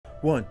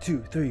1,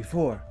 2, 3,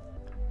 4.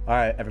 All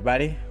right,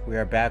 everybody, we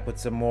are back with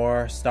some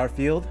more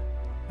Starfield.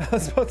 I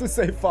was about to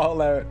say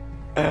Fallout.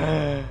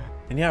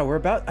 And yeah, we're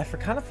about, I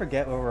kind of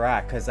forget where we're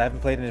at because I haven't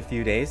played in a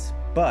few days,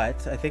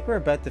 but I think we're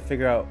about to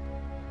figure out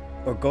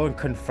or go and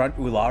confront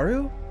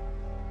Ularu.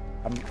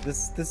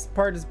 This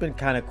part has been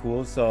kind of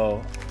cool,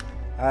 so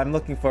I'm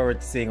looking forward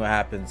to seeing what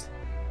happens.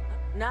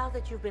 Now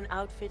that you've been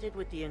outfitted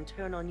with the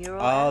internal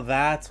neural, oh,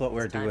 that's what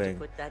we're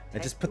doing. I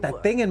just put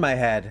that thing in my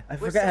head. I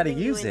forgot how to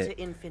use it.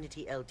 Into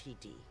Infinity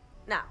Ltd.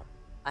 Now,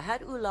 I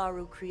had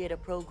Ularu create a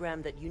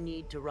program that you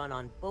need to run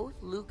on both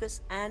Lucas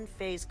and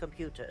Faye's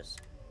computers.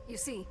 You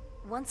see,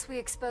 once we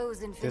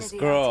expose Infinity this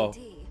girl,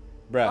 Ltd,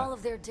 bruh, all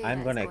of their data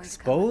I'm gonna is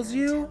going expose to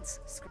you.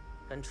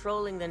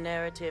 Controlling the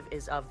narrative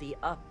is of the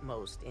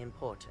utmost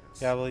importance.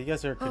 Yeah, well, you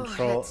guys are you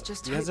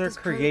guys are this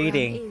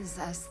creating. is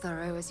as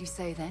thorough as you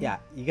say, then. Yeah,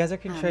 you guys are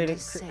creating.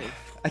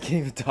 I can't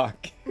even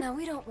talk. Now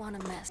we don't want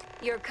to mess.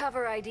 Your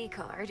cover ID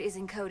card is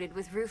encoded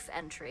with roof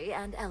entry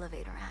and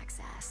elevator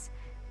access,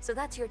 so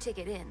that's your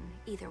ticket in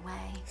either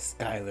way.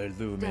 Skylar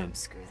Lumen. Don't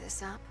screw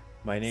this up.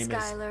 My name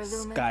Skylar is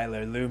Lumen.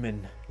 Skylar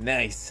Lumen.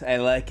 Nice. I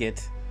like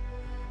it.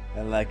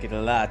 I like it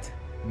a lot.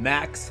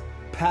 Max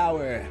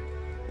power.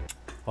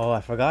 Oh,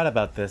 I forgot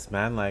about this,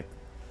 man. Like,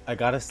 I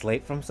got a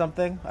slate from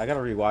something. I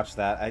gotta rewatch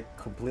that. I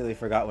completely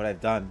forgot what I've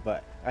done,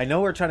 but I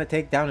know we're trying to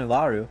take down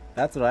Ularu.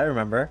 That's what I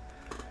remember.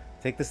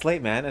 Take the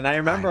slate, man. And I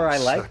remember I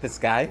like this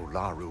guy.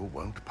 Ularu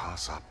won't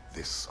pass up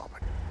this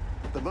opportunity.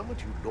 The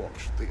moment you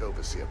launched the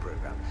Overseer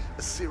program,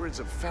 a series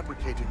of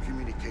fabricated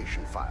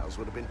communication files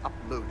would have been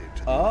uploaded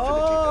to the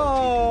Infinity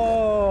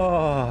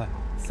Ltd.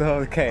 So,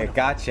 okay,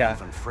 gotcha.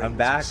 I'm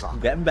back. I'm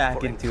getting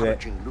back into it.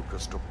 Encouraging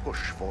Lucas to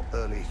push for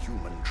early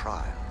human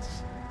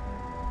trials.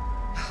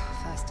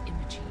 First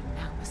Imogene,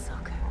 now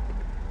Masako.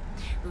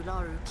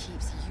 Ularu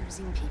keeps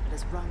using people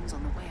as rungs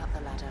on the way up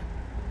the ladder.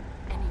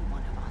 Any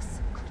one of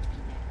us could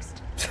be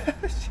next.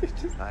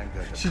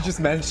 she just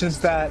mentions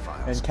that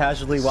and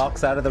casually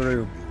walks out of the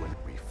room.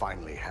 We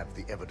finally have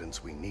the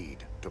evidence we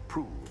need to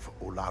prove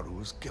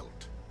Ularu's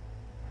guilt.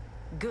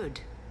 Good.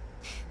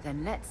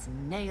 Then let's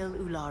nail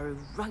Ularu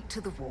right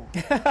to the wall.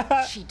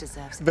 She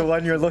deserves the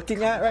one you're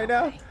looking at right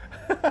now?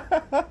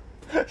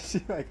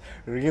 She like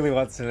really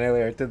wants to nail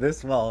her to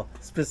this wall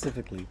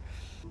specifically.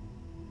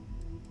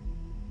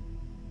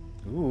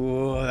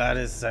 Ooh, that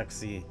is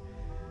sexy.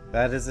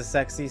 That is a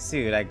sexy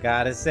suit, I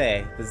gotta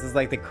say. This is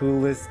like the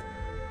coolest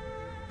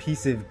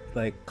piece of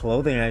like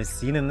clothing I've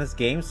seen in this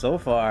game so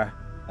far.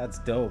 That's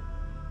dope.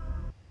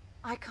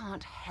 I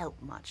can't help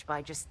much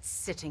by just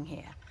sitting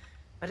here,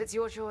 but it's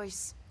your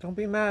choice. Don't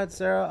be mad,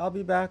 Sarah. I'll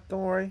be back.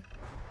 Don't worry.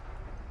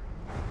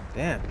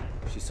 Damn,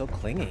 she's so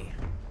clingy.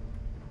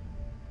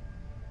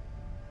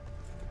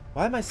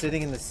 Why am I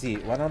sitting in the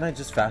seat? Why don't I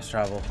just fast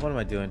travel? What am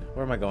I doing?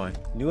 Where am I going?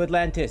 New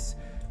Atlantis.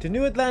 To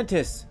New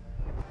Atlantis.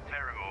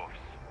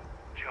 Terramorphs.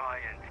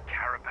 Giant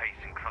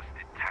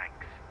carapace-encrusted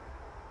tanks.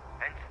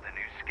 Hence the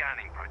new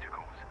scanning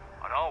protocols.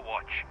 On our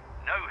watch,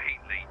 no heat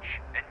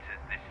leach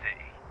enters this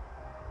city.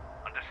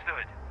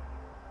 Understood?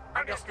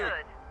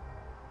 Understood.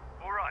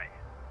 Alright.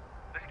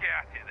 Let's get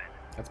at it then.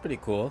 That's pretty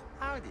cool.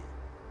 Howdy.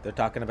 They're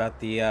talking about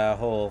the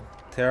whole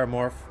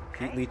Terramorph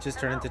heat leeches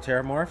turn into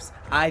Terramorphs.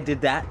 I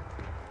did that.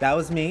 That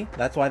was me.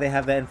 That's why they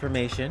have that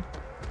information.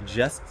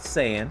 Just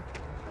saying.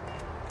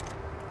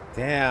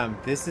 Damn,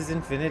 this is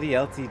Infinity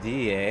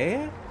Ltd,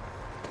 eh?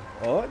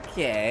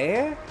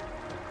 Okay.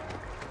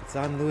 It's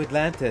on New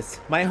Atlantis.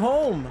 My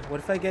home! What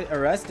if I get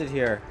arrested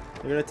here?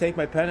 They're gonna take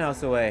my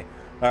penthouse away.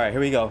 Alright,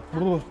 here we go.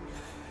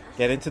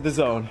 Get into the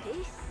zone.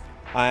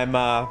 I'm,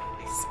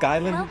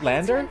 Skyland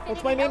Lander?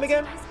 What's my name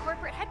again?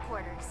 Corporate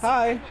headquarters.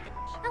 Hi.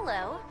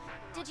 Hello.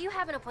 Did you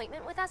have an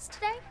appointment with us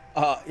today?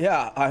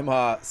 Yeah, I'm,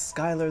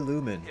 Skylar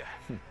Lumen. Yeah,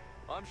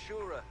 I'm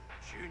sure a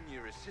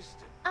junior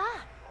assistant.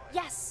 Ah,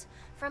 yes.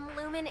 From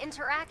Lumen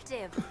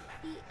Interactive.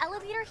 The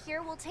elevator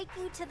here will take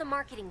you to the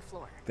marketing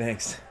floor.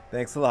 Thanks.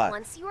 Thanks a lot.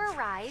 Once you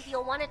arrive,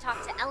 you'll want to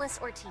talk to Ellis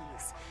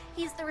Ortiz.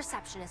 He's the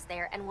receptionist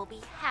there and will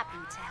be happy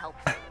to help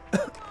you.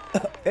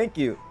 Thank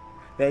you.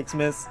 Thanks,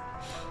 miss.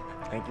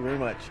 Thank you very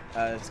much.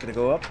 Just gonna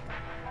go up.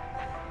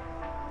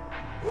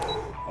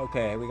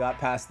 Okay, we got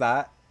past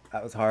that.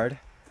 That was hard.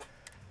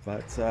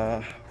 But,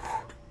 I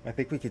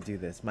think we could do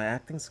this. My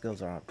acting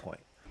skills are on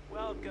point.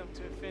 Welcome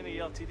to Infinity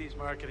Ltd's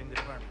marketing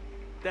department.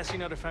 Desi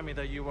notify me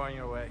that you are on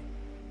your way.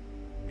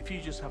 If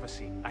you just have a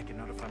seat, I can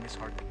notify Miss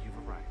Hart that you've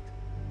arrived.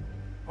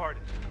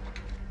 Pardon.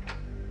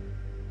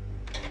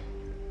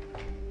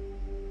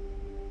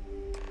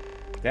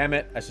 Damn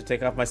it, I should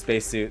take off my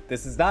spacesuit.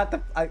 This is not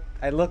the...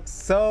 I look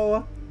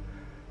so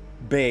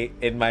bait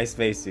in my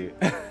spacesuit.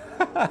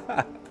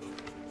 I'll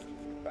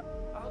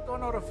go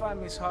notify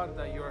Miss Hart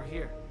that you're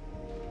here.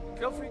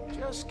 Feel free,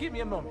 just give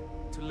me a moment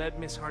to let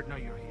Miss Hart know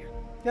you're here.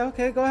 Yeah,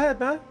 okay, go ahead,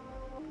 man.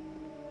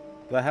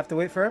 Do I have to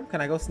wait for him? Can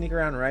I go sneak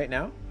around right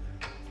now?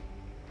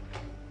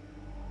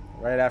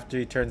 Right after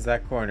he turns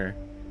that corner.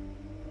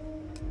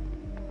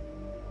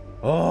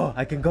 Oh,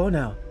 I can go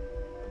now.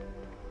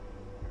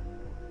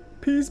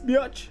 Peace,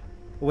 biatch.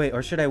 Wait,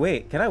 or should I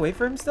wait? Can I wait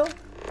for him still?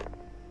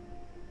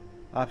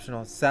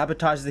 Optional.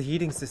 Sabotage the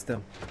heating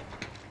system.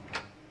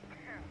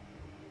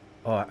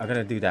 Oh, I'm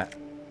gonna do that.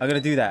 I'm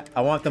gonna do that.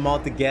 I want them all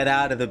to get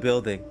out of the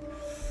building.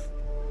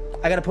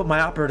 I gotta put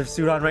my operative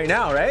suit on right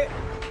now, right?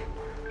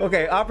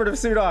 Okay, operative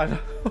suit on.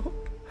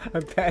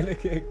 I'm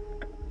panicking.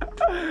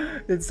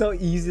 It's so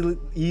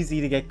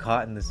easy to get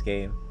caught in this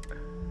game.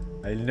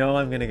 I know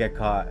I'm gonna get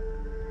caught.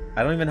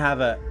 I don't even have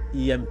a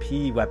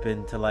EMP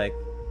weapon to like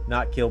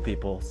not kill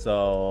people,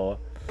 so...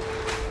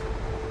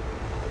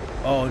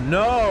 Oh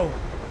no!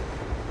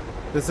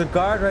 There's a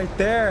guard right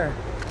there.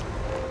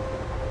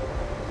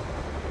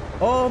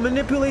 Oh,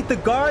 manipulate the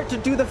guard to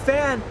do the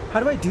fan. How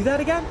do I do that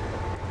again?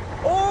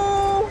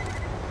 Oh!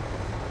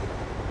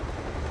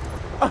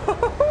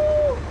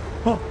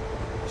 Oh!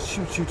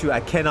 Shoot. I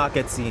cannot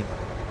get seen.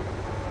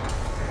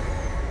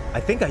 I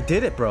think I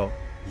did it, bro.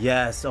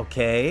 Yes,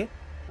 okay.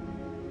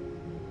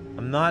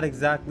 I'm not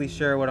exactly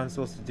sure what I'm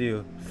supposed to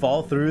do.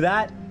 Fall through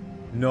that?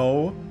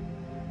 No.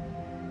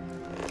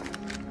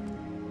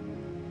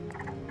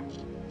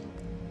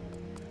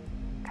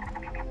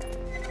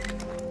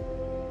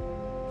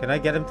 Can I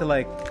get him to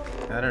like,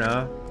 I don't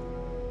know.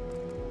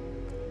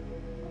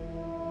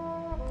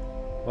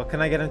 What can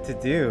I get him to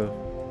do?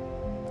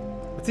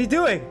 What's he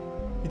doing?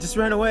 He just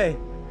ran away.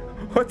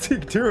 What's he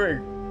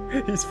doing?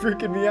 He's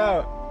freaking me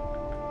out.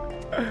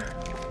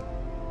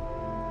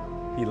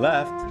 He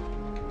left.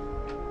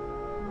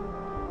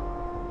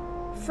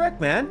 Frick,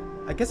 man.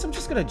 I guess I'm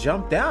just gonna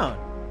jump down.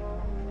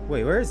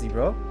 Wait, where is he,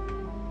 bro?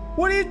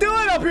 What are you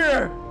doing up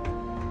here?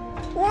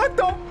 What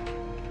the?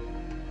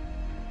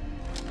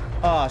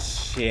 Oh,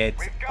 shit.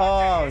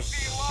 Oh,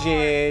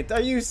 shit.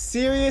 Are you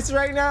serious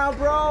right now,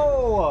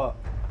 bro?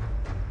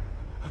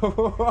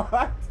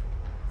 What?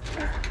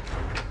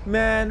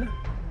 Man.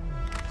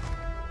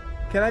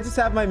 Can I just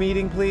have my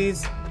meeting,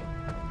 please?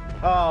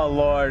 Oh,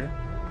 Lord.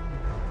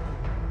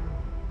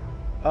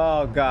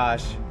 Oh,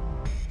 gosh.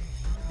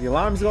 The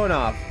alarm's going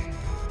off.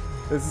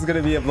 This is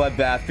gonna be a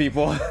bloodbath,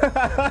 people.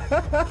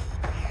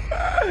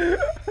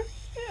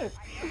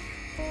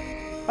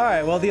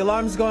 Alright, well, the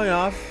alarm's going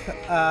off.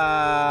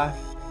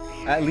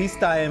 At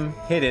least I'm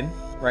hidden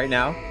right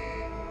now.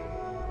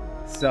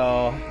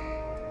 So,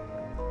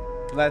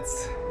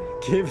 let's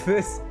give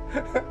this...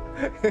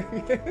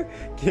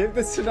 give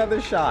this another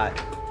shot.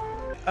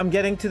 I'm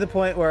getting to the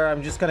point where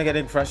I'm just kind of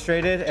getting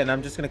frustrated, and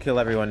I'm just gonna kill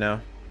everyone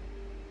now.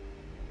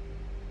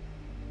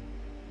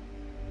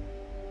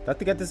 Do I have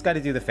to get this guy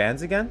to do the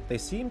fans again? They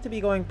seem to be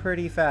going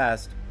pretty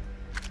fast.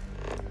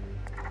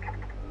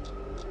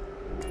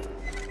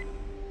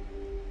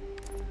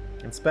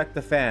 Inspect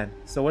the fan.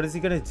 So what is he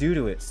gonna do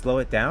to it? Slow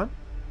it down?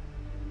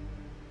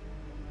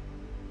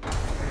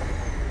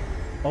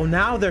 Oh,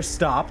 now they're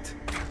stopped.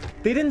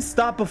 They didn't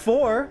stop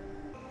before.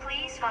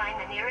 Please find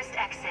the nearest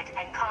exit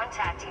and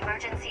contact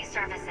emergency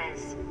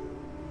services.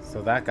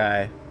 So that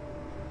guy,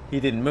 he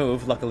didn't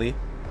move, luckily.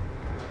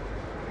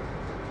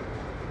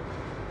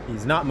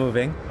 He's not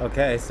moving.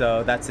 Okay,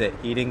 so that's it.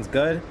 Heating's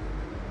good.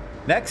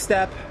 Next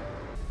step.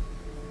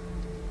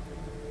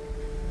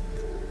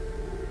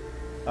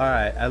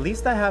 Alright, at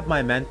least I have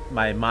my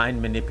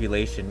mind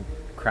manipulation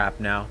crap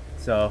now.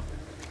 So...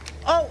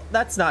 Oh,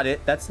 that's not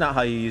it. That's not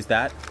how you use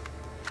that.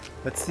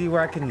 Let's see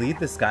where I can lead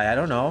this guy. I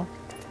don't know.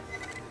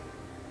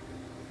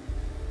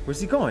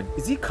 Where's he going?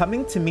 Is he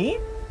coming to me?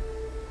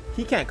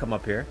 He can't come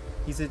up here.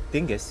 He's a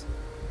dingus.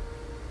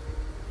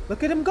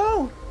 Look at him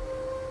go.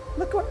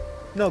 Look what...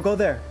 No, go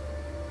there.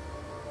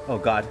 Oh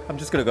god, I'm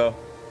just gonna go.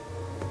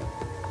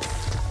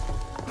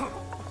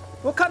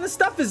 What kind of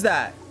stuff is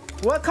that?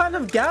 What kind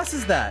of gas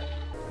is that?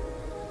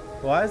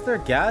 Why is there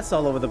gas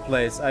all over the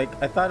place? I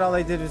thought all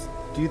I did was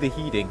do the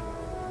heating.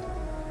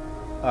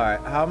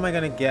 Alright, how am I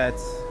gonna get...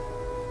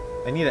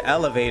 I need an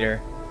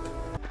elevator.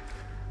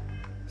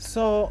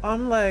 So,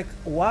 I'm like,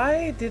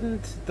 why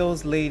didn't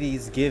those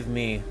ladies give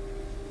me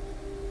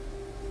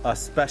a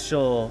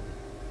special...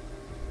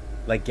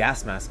 like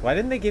gas mask? Why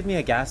didn't they give me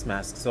a gas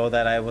mask so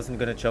that I wasn't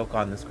gonna choke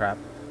on this crap?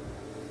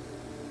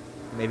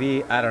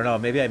 Maybe, I don't know,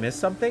 maybe I missed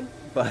something,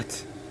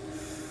 but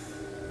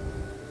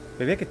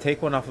maybe I could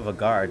take one off of a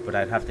guard, but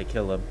I'd have to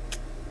kill him.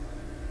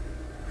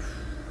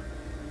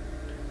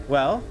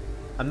 Well,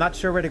 I'm not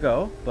sure where to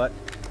go, but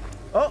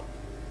oh,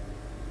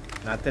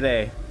 not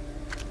today.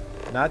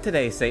 Not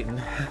today,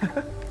 Satan.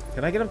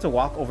 Can I get him to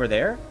walk over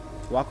there?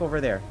 Walk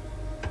over there.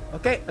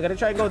 Okay, I gotta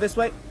try and go this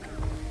way.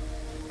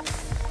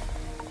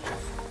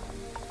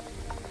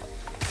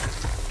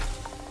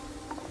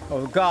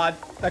 Oh god,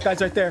 that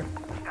guy's right there.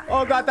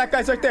 Oh god, that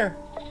guy's right there.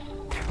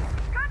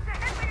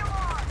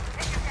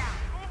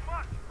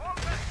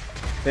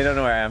 They don't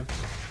know where I am.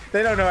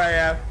 They don't know where I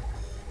am.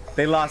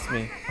 They lost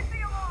me.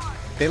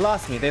 They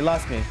lost me. They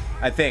lost me.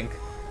 I think.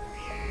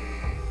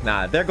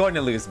 Nah, they're going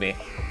to lose me.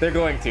 They're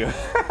going to.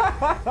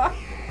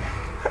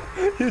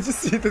 You just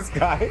see this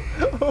guy.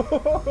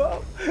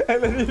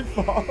 And then he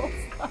falls.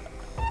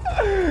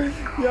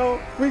 Yo,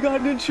 we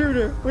got an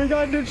intruder. We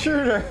got an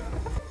intruder.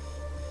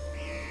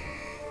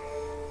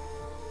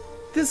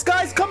 This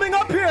guy's coming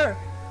up here!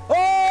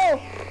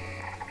 Oh!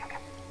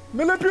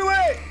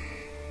 Manipulate!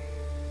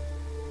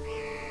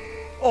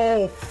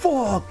 Oh,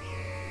 fuck.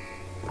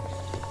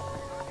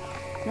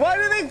 Why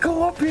do they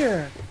go up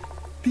here?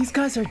 These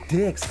guys are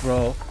dicks,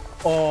 bro.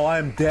 Oh,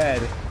 I'm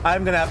dead.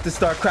 I'm gonna have to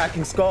start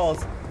cracking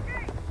skulls.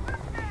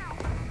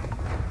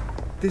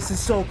 This is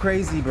so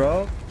crazy,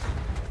 bro.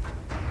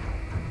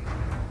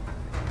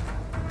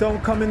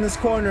 Don't come in this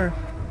corner.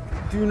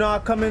 Do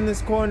not come in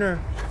this corner.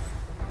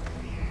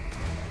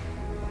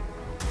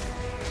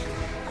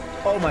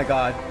 Oh my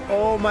god.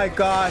 Oh my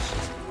gosh.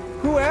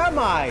 Who am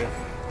I?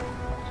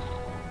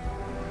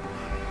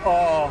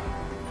 Oh.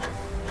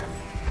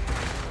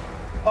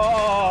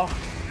 Oh.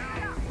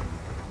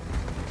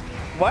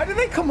 Why did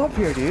they come up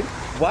here, dude?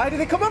 Why did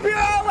they come up here?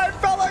 Oh, I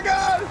fell like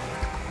God.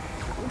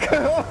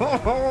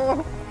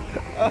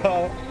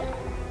 Oh.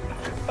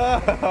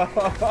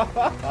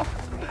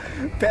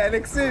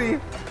 Panic City.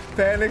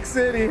 Panic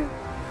City.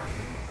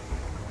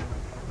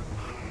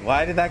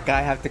 Why did that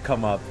guy have to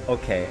come up?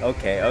 Okay,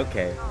 okay,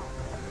 okay.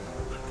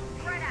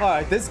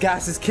 Alright, this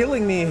gas is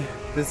killing me.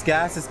 This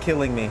gas is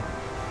killing me.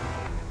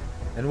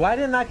 And why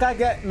didn't that guy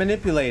get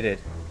manipulated?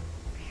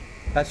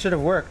 That should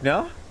have worked,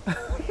 no?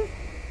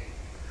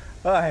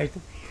 Alright.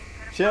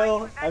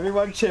 Chill.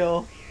 Everyone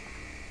chill.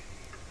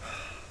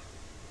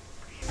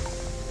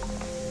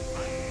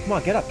 Come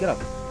on, get up, get up.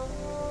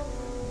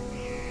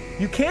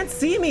 You can't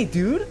see me,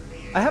 dude.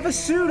 I have a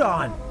suit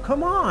on.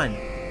 Come on.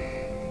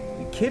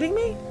 You kidding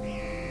me?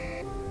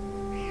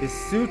 This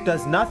suit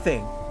does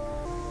nothing.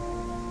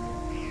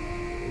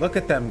 Look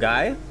at them,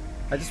 guy.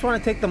 I just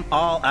want to take them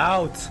all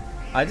out.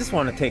 I just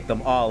want to take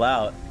them all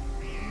out.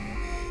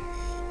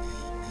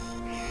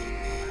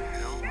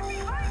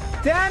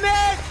 Damn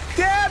it!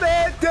 Damn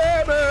it!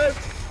 Damn it!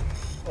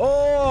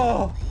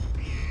 Oh!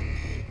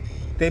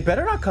 They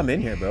better not come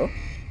in here, bro.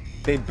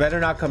 They better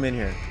not come in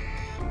here.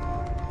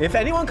 If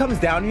anyone comes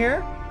down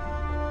here,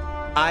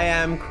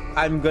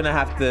 I'm gonna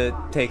have to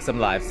take some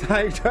lives.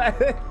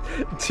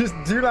 Just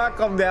do not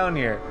come down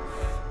here.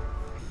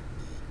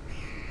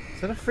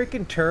 Is that a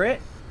freaking turret?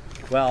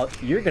 Well,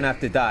 you're gonna have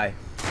to die.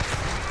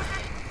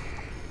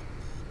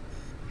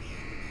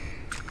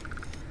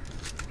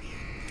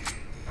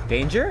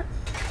 Danger?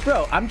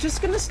 Bro, I'm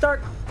just gonna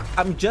start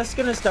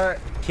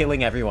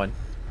killing everyone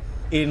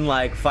in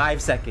like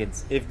 5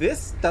 seconds. If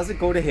this doesn't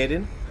go to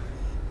hidden,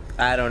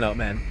 I don't know,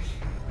 man.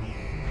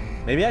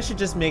 Maybe I should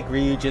just make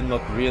Ryujin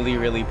look really,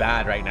 really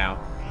bad right now.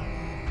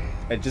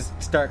 And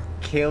just start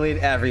killing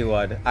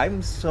everyone.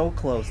 I'm so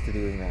close to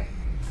doing that.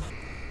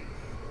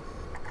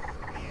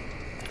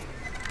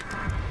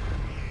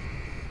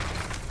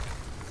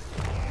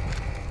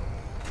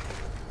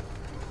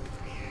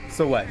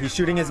 So what? He's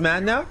shooting his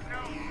man now?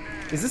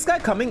 Is this guy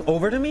coming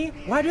over to me?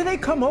 Why do they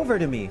come over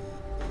to me?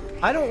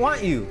 I don't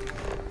want you.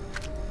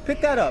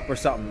 Pick that up or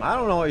something. I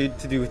don't know what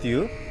to do with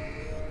you.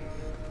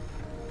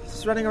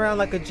 He's running around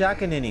like a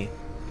jackaninny.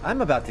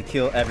 I'm about to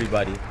kill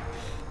everybody.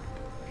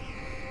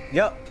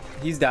 Yep,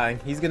 he's dying.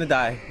 He's gonna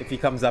die if he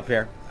comes up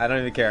here. I don't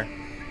even care.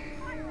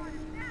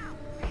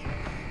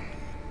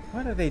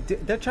 What are they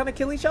doing? They're trying to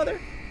kill each other?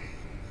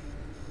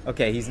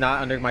 Okay, he's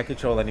not under my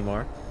control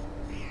anymore.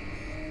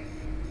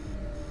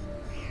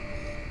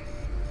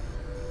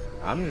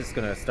 I'm just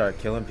gonna start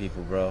killing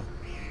people, bro.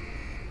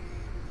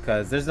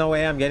 Because there's no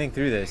way I'm getting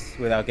through this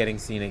without getting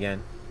seen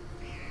again.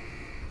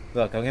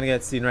 Look, I'm gonna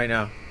get seen right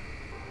now.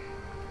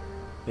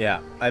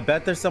 Yeah, I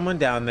bet there's someone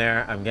down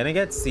there. I'm gonna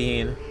get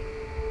seen.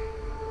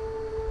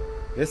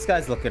 This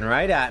guy's looking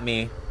right at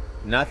me.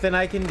 Nothing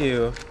I can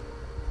do.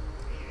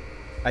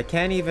 I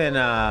can't even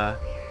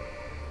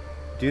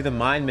do the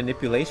mind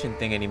manipulation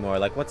thing anymore.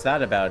 Like, what's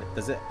that about?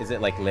 Is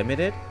it like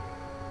limited?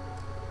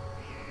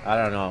 I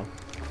don't know.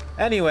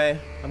 Anyway,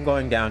 I'm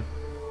going down.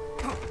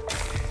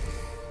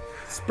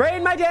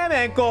 Sprained my damn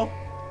ankle.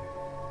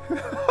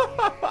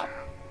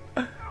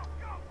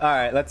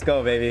 Alright, let's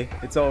go, baby.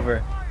 It's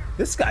over.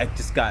 This guy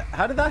just got...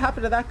 How did that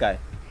happen to that guy?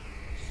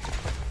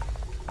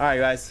 Alright,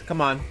 guys.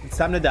 Come on. It's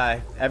time to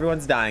die.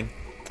 Everyone's dying.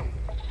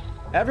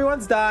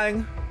 Everyone's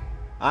dying.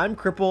 I'm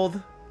crippled.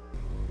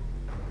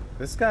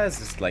 This guy's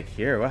just like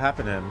here. What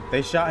happened to him?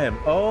 They shot him.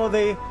 Oh,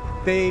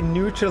 they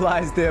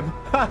neutralized him.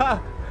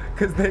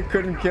 Because they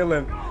couldn't kill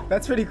him.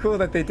 That's pretty cool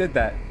that they did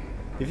that.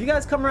 If you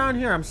guys come around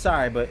here, I'm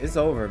sorry, but it's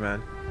over,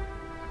 man.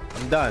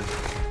 I'm done.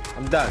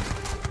 I'm done.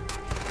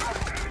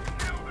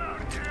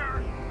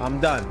 I'm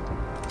done.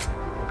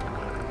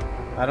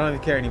 I don't even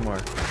care anymore.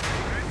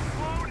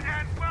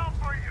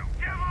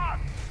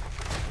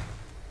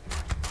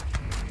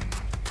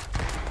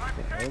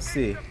 Yeah, we'll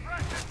see.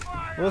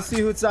 We'll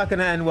see who it's not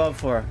gonna end well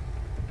for.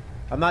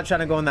 I'm not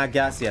trying to go in that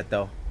gas yet,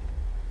 though.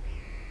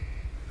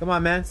 Come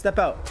on, man. Step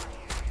out.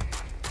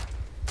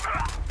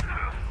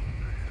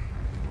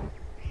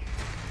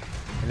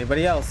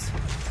 Anybody else?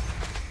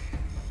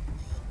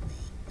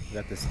 We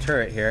got this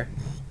turret here.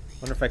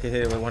 Wonder if I could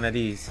hit it with one of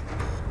these.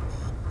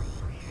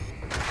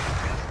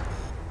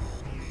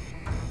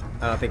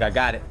 I don't think I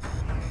got it.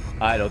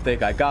 I don't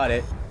think I got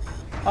it.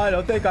 I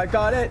don't think I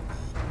got it.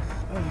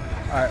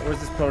 Alright, where's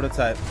this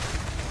prototype?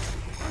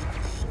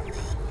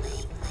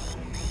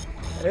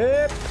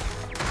 Yep.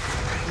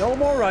 No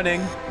more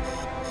running.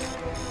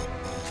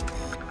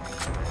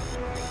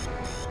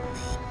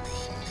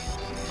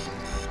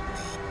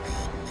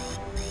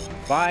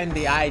 Find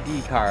the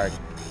ID card.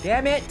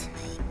 Damn it!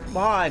 Come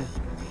on.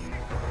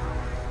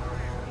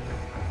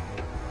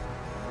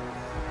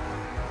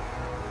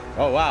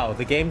 Oh wow,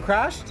 the game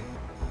crashed?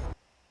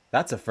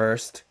 That's a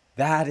first.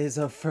 That is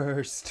a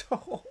first.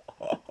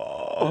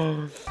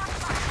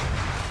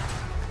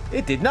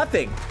 It did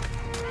nothing.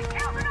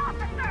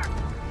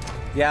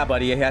 Yeah,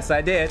 buddy. Yes, I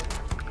did.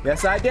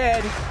 Yes, I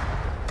did.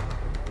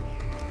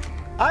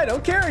 I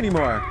don't care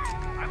anymore.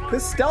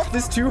 This stealth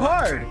is too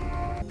hard.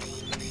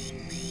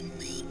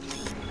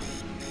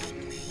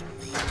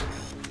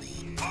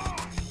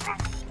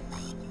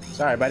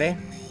 Sorry, buddy.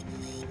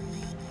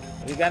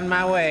 You got in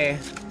my way.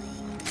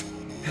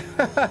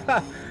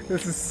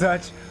 This is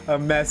such a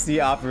messy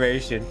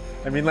operation.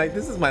 I mean, like,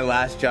 this is my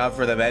last job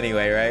for them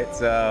anyway, right?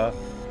 So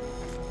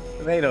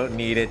they don't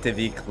need it to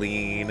be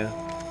clean.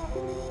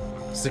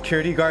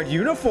 Security guard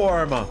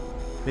uniform.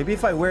 Maybe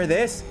if I wear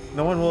this,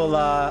 no one will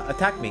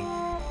attack me.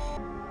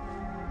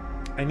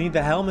 I need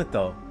the helmet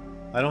though.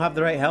 I don't have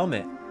the right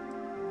helmet.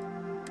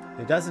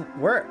 It doesn't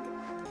work.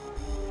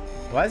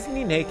 Why isn't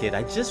he naked?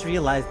 I just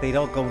realized they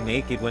don't go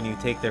naked when you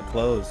take their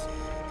clothes.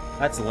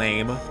 That's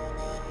lame.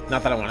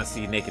 Not that I want to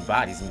see naked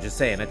bodies, I'm just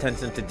saying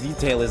attention to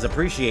detail is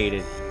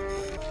appreciated.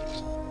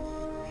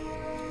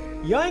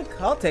 Yoink,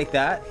 I'll take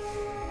that.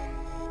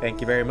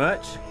 Thank you very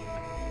much.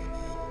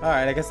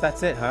 Alright, I guess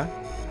that's it, huh?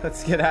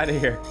 Let's get out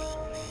of here.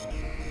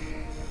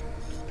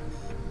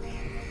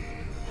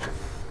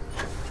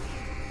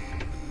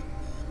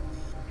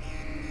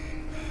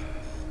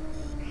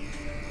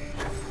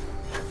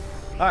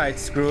 Alright,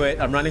 screw it.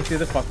 I'm running through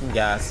the fucking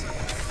gas.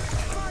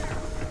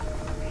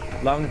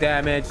 Lung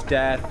damage,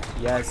 death.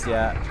 Yes,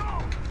 yeah.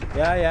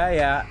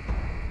 Yeah.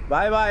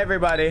 Bye-bye,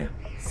 everybody.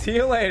 See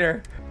you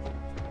later.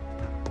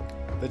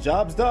 The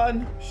job's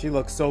done. She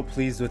looks so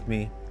pleased with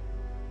me.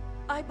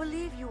 I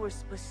believe you were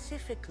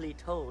specifically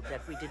told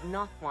that we did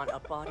not want a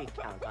body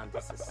count on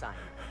this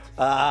assignment.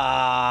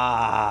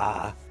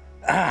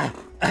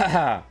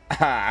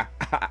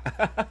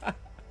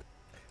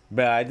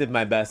 But I did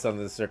my best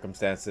under the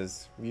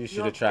circumstances. You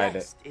should have tried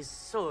it. Is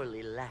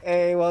sorely lacking.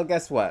 Hey, well,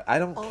 guess what? I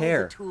don't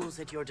care. All the tools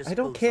at your disposal, I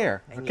don't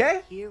care, and okay?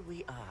 yet here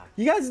we are.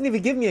 You guys didn't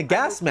even give me a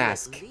gas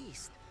mask. At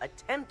least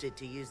attempted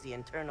to use the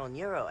internal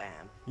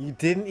neuroamp. You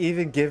didn't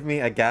even give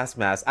me a gas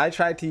mask. I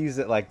tried to use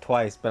it like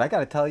twice, but I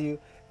gotta tell you,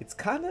 it's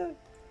kind of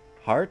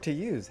hard to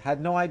use.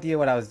 Had no idea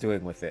what I was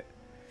doing with it.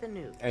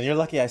 And you're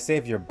lucky I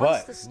saved your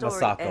butt,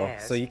 Masako,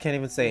 airs, so you can't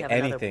even say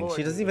anything.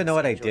 She doesn't even know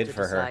what I did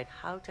for her.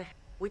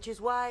 Which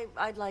is why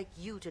I'd like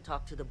you to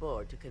talk to the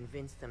board to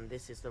convince them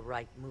this is the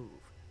right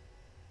move.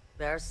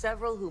 There are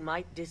several who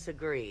might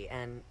disagree,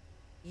 and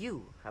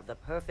you have the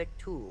perfect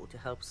tool to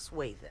help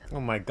sway them. Oh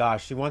my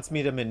gosh, she wants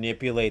me to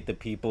manipulate the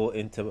people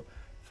into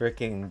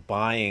freaking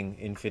buying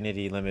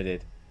Infinity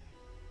Limited.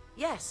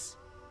 Yes,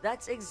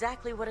 that's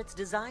exactly what it's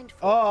designed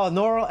for. Oh,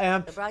 Neural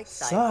Amp the bright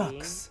side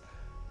sucks.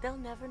 Being,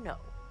 they'll never know.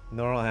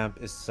 Neural Amp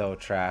is so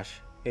trash.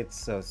 It's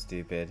so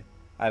stupid.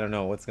 I don't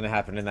know what's going to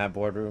happen in that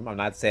boardroom. I'm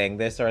not saying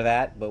this or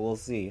that, but we'll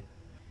see.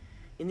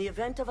 In the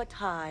event of a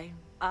tie,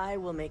 I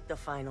will make the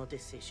final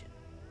decision.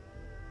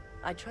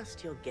 I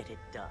trust you'll get it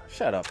done.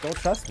 Shut up. Don't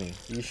trust me.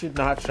 You should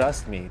not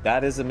trust me.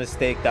 That is a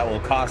mistake that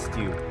will cost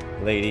you,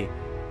 lady.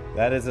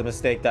 That is a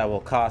mistake that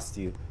will cost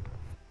you.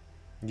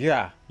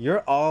 Yeah,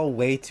 you're all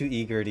way too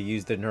eager to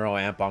use the Neuro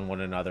Amp on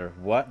one another.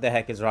 What the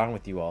heck is wrong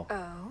with you all?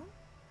 Oh?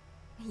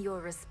 Your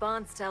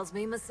response tells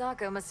me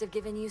Masako must have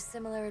given you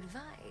similar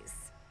advice.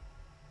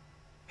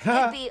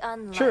 It'd be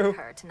unlike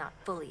her to not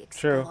fully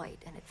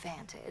exploit an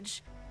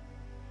advantage.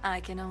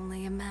 I can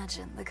only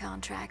imagine the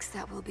contracts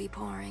that will be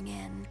pouring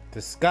in.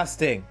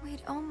 Disgusting.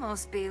 We'd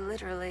almost be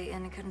literally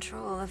in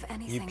control of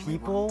anything you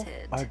people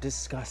are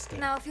disgusting.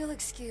 Now, if you'll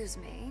excuse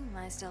me,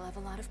 I still have a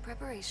lot of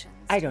preparations.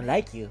 I don't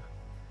like you.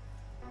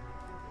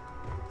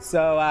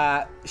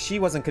 So, she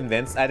wasn't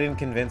convinced. I didn't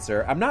convince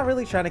her. I'm not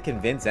really trying to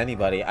convince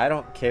anybody. I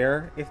don't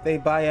care if they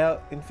buy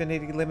out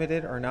Infinity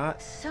Limited or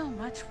not. So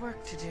much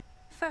work to do.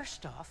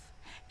 First off,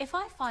 if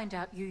I find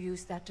out you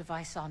used that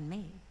device on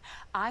me,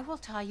 I will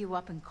tie you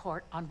up in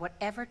court on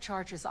whatever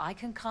charges I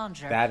can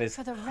conjure. That is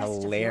for the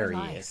rest hilarious. Of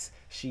your life.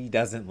 She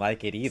doesn't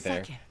like it either.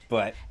 Second,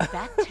 but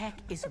that tech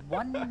is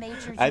one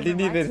major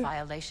human rights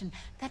violation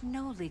that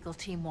no legal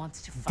team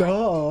wants to fight.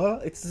 Duh!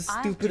 It's the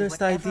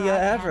stupidest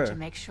idea ever. To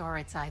make sure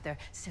it's either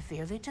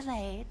severely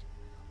delayed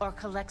or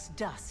collects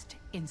dust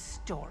in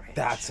storage.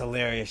 That's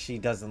hilarious. She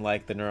doesn't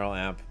like the Neural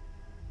Amp.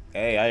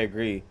 Hey, I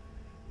agree.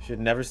 Should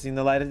never seen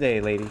the light of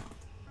day, lady.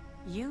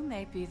 You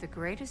may be the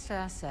greatest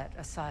asset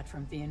aside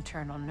from the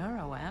internal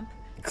neuroamp.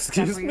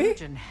 Excuse me?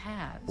 Ryujin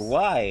has.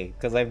 Why?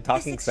 Because I'm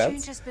talking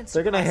sense?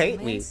 They're gonna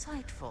hate me.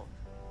 Insightful.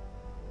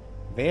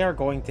 They are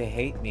going to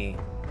hate me.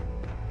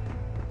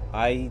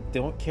 I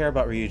don't care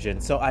about Ryujin,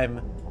 so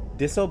I'm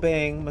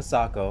disobeying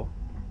Masako,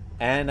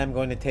 and I'm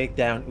going to take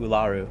down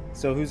Ularu.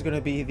 So who's going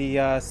to be the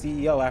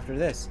CEO after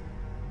this?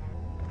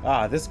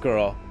 Ah, this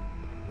girl.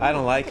 I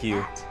don't like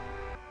you.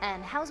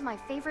 And how's my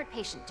favorite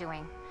patient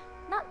doing?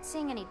 Not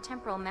seeing any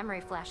temporal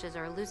memory flashes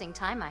or losing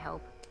time, I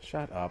hope.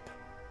 Shut up.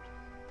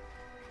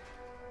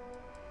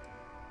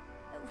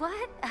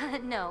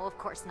 What? No, of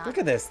course not. Look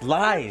at this. They're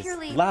Lies.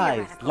 purely Lies.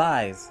 theoretical.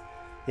 Lies.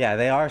 Yeah,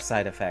 they are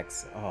side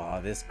effects. Oh,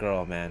 this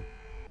girl, man.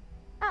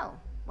 Oh,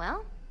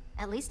 well,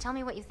 at least tell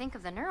me what you think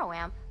of the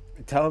neuroamp.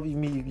 Tell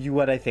me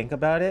what I think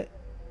about it.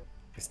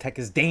 This tech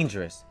is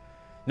dangerous.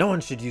 No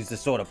one should use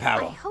this sort of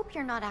power. I hope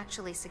you're not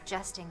actually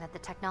suggesting that the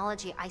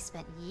technology I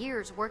spent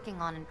years working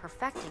on and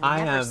perfecting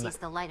I never am- sees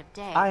the light of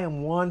day. I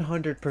am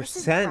 100% This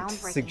is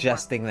groundbreaking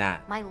suggesting work.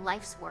 that. My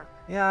life's work.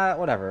 Yeah,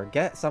 whatever.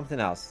 Get something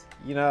else.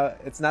 You know,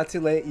 it's not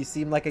too late. You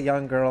seem like a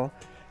young girl.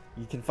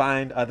 You can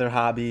find other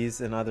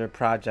hobbies and other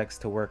projects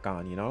to work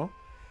on, you know?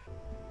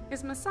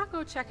 Is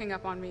Masako checking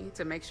up on me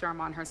to make sure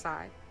I'm on her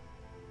side?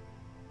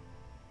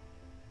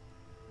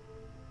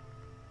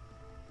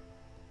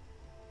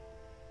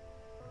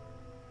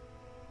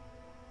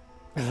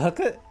 Look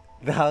at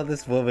how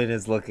this woman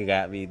is looking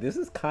at me. This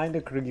is kind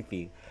of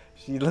creepy.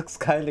 She looks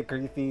kind of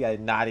creepy.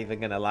 I'm not even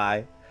gonna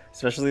lie.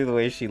 Especially the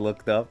way she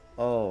looked up.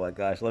 Oh my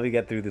gosh. Let me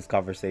get through this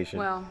conversation.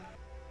 Well,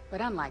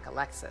 but unlike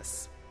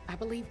Alexis, I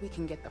believe we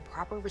can get the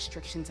proper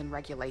restrictions and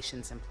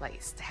regulations in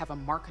place to have a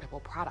marketable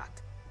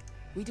product.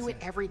 We do it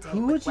every day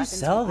Who with would you weapons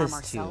sell we arm this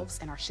to? ourselves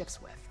and our ships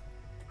with.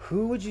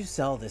 Who would you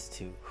sell this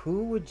to?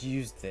 Who would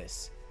use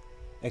this?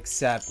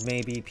 Except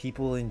maybe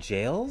people in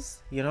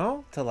jails, you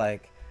know? To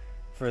like,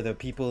 for the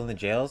people in the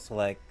jails to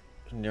like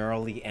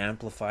neurally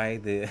amplify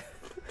the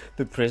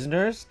the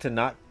prisoners to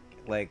not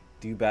like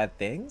do bad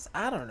things?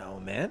 I don't know,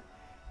 man.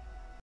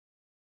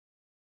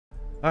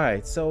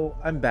 Alright, so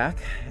I'm back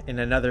in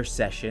another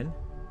session.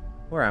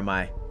 Where am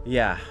I?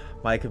 Yeah,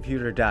 my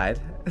computer died.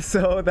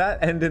 So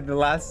that ended the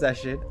last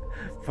session.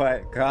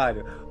 But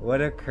god,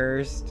 what a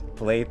cursed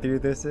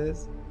playthrough this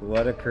is.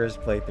 What a cursed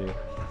playthrough.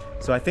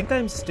 So I think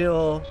I'm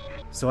still...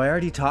 So I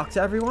already talked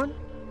to everyone?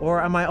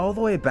 Or am I all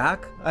the way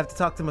back? I have to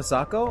talk to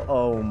Masako?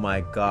 Oh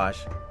my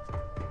gosh.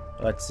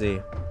 Let's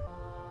see.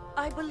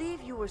 I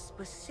believe you were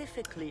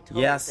specifically told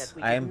Yes, that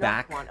we I did am not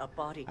back. want a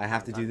bodyguard I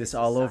have to do on this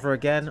all over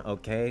assignment. again.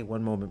 Okay,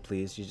 one moment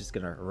please. She's just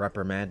gonna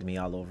reprimand me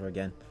all over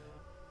again.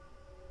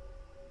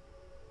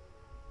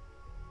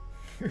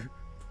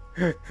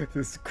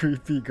 This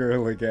creepy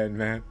girl again,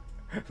 man.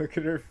 Look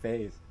at her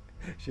face.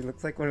 She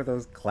looks like one of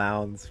those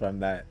clowns from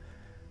that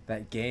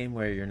game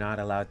where you're not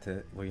allowed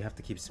to, where you have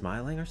to keep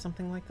smiling or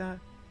something like that.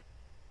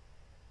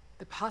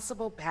 The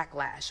possible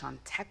backlash on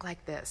tech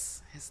like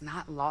this is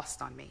not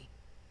lost on me.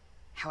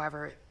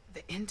 However,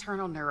 the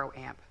internal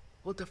neuroamp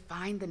will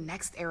define the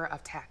next era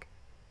of tech,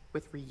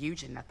 with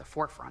Ryujin at the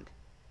forefront.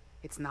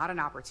 It's not an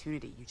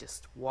opportunity you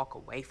just walk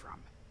away from.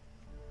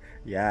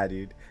 Yeah,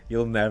 dude.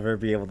 You'll never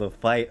be able to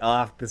fight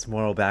off this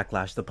moral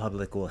backlash. The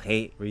public will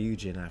hate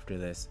Ryujin after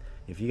this.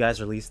 If you guys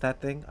release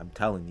that thing, I'm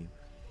telling you.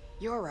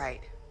 You're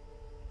right.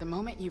 The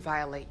moment you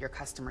violate your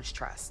customers'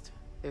 trust,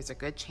 there's a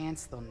good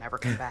chance they'll never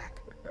come back.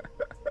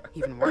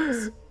 Even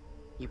worse,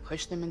 you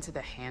push them into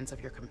the hands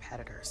of your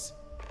competitors.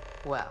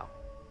 Well,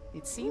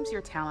 it seems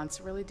your talents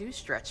really do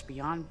stretch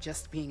beyond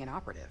just being an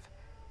operative.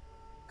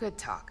 Good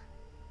talk.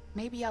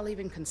 Maybe I'll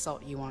even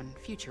consult you on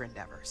future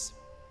endeavors.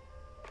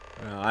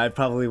 I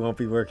probably won't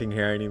be working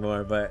here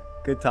anymore, but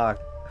good talk.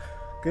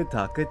 Good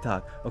talk, good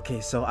talk.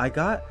 Okay, so I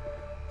got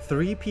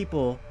 3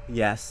 people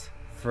yes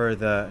for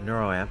the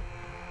neuroamp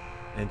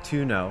and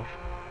 2 no.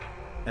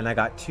 And I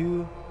got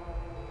 2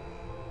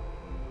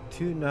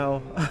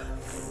 no.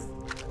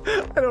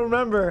 I don't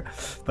remember,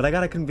 but I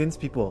gotta convince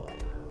people.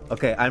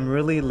 Okay, I'm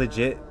really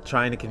legit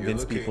trying to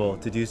convince people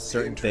to do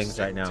certain things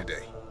right now.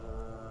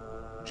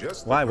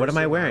 Just Why? What am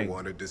I person wearing?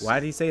 wanted to Why see.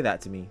 did he say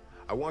that to me?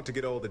 I want to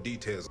get all the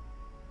details.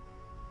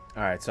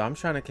 Alright, so I'm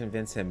trying to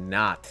convince him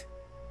not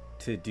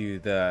to do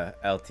the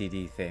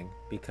LTD thing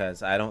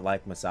because I don't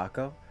like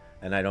Masako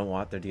and I don't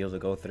want their deal to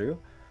go through.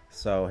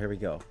 So here we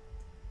go.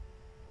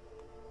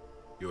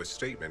 Your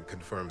statement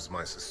confirms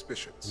my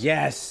suspicions.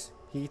 Yes!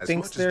 He As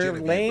thinks much as they're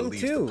Genevieve lame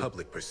believes too. The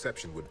public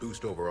perception would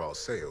boost overall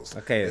sales.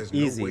 Okay, There's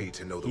easy. No way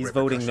to know the He's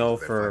voting no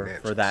repercussions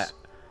of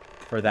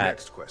for their that.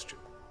 Next question.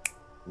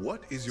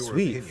 What is your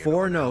Sweet, opinion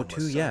 4 on no, how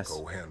 2 yes.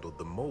 Masako handled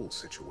the mole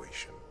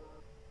situation?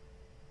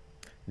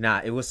 Nah,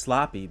 it was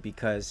sloppy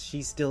because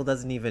she still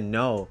doesn't even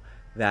know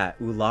that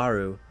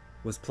Ularu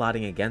was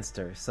plotting against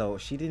her. So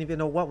she didn't even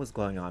know what was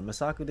going on.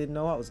 Masako didn't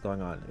know what was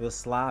going on. It was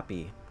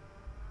sloppy.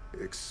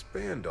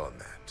 Expand on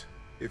that,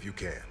 if you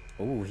can.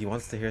 Oh, he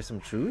wants to hear some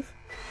truth?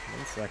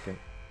 1 second.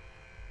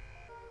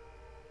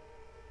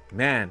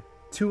 Man,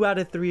 2 out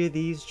of 3 of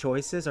these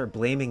choices are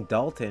blaming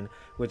Dalton,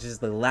 which is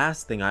the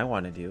last thing I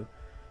want to do.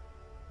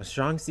 A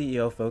strong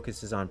CEO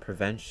focuses on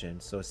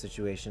prevention, so a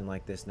situation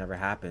like this never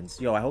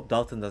happens. Yo, I hope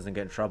Dalton doesn't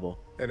get in trouble.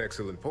 An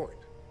excellent point.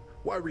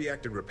 Why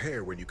react and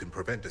repair when you can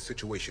prevent a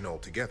situation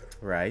altogether?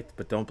 Right,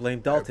 but don't blame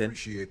I Dalton.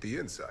 appreciate the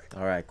insight.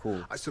 Alright,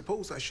 cool. I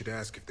suppose I should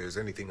ask if there's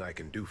anything I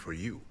can do for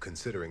you,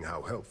 considering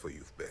how helpful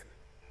you've been.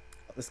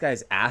 This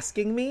guy's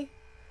asking me?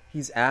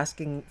 He's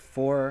asking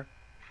for...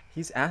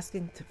 He's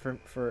asking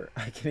for...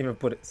 I can't even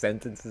put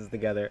sentences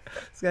together.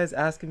 This guy's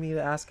asking me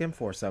to ask him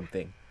for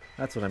something.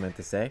 That's what I meant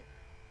to say.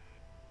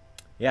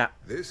 Yeah.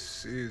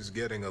 This is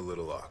getting a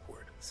little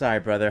awkward. Sorry,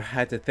 brother. I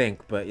had to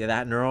think, but yeah,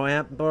 that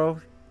neuroamp, bro,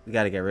 we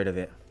gotta get rid of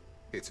it.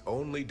 It's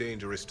only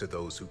dangerous to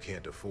those who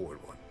can't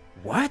afford one.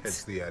 What?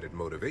 It's the added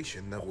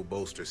motivation that will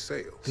bolster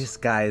sales. This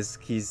guy's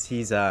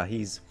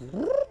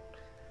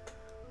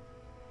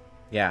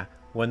yeah.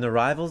 When the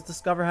rivals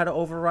discover how to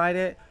override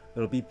it,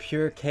 it'll be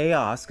pure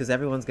chaos because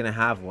everyone's gonna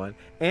have one.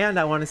 And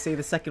I want to say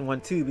the second one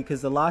too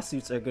because the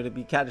lawsuits are gonna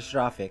be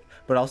catastrophic.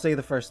 But I'll say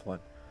the first one.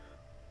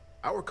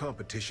 Our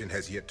competition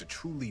has yet to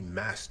truly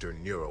master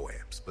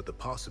neuroamps, but the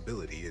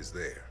possibility is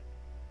there.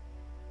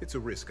 It's a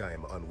risk I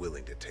am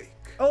unwilling to take.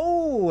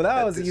 Oh,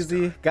 that was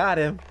easy. Got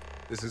him.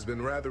 This has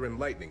been rather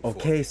enlightening.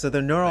 Okay, so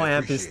the neural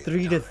amp is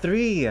 3 to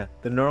 3.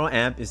 The neural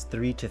amp is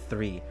 3 to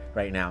 3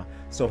 right now.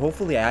 So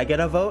hopefully I get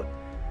a vote,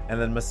 and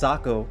then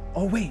Masako.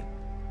 Oh wait,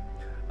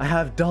 I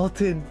have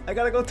Dalton. I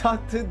gotta go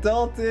talk to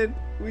Dalton.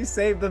 We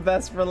saved the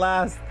best for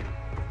last.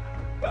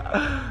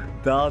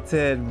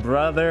 Dalton,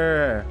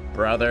 brother.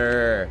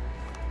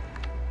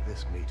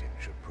 This meeting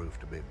should prove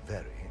to be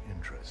very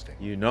interesting.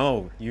 You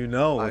know,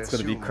 it's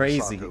gonna be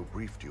crazy. Masako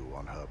briefed you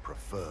on her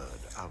preferred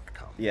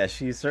outcome. Yeah,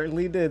 she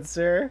certainly did,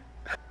 sir.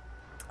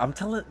 I'm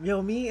telling,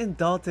 yo, me and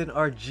Dalton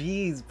are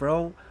G's,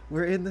 bro.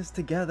 We're in this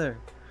together.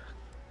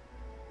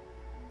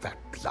 That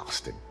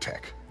blasted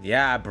tech.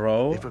 Yeah,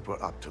 bro. If it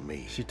were up to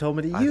me, she told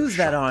me to I'd use have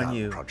that shut on down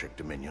you. Project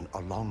Dominion a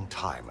long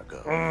time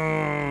ago.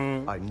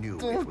 I knew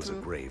it was a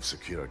grave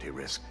security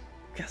risk.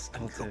 Yes,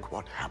 and look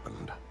what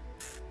happened.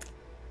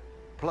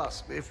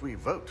 Plus, if we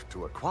vote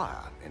to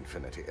acquire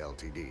Infinity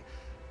Ltd,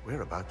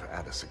 we're about to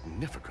add a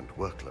significant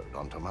workload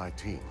onto my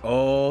team.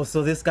 Oh,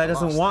 so this guy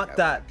doesn't want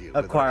that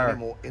acquire.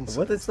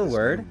 What is the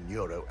word?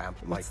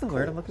 What's the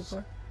word I'm looking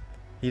for?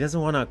 He doesn't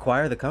want to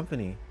acquire the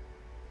company.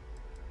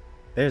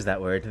 There's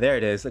that word. There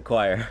it is,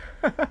 acquire.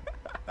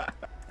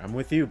 I'm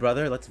with you,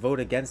 brother. Let's vote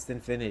against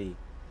Infinity.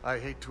 I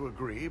hate to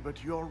agree,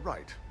 but you're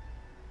right.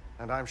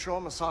 And I'm sure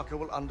Masako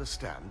will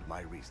understand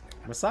my reasoning.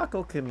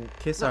 Masako can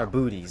kiss our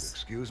booties.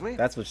 Excuse me?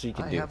 That's what she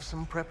can do. I have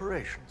some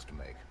preparations to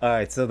make.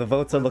 Alright, so the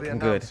votes are looking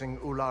good. We'll be announcing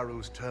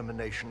Ularu's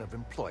termination of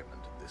employment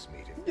at this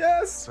meeting.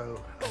 Yes!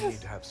 So I need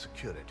to have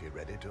security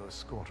ready to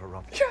escort her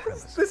off the Yes!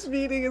 premises. This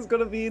meeting is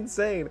gonna be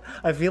insane.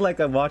 I feel like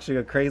I'm watching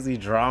a crazy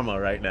drama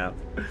right now.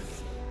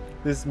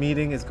 This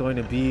meeting is going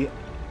to be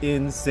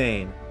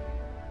insane.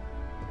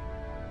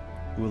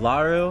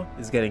 Ularu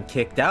is getting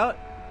kicked out,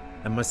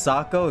 and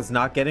Masako is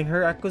not getting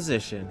her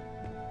acquisition.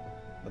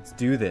 Let's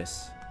do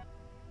this.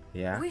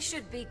 Yeah? We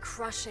should be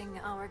crushing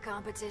our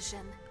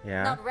competition,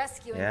 Yeah? not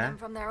rescuing Yeah? them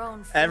from their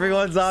own flaws.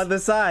 Everyone's on the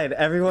side.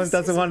 Everyone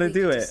doesn't want to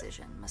do it.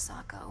 Decision,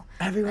 Masako.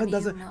 Everyone And you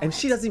doesn't, know and it.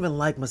 she doesn't even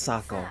like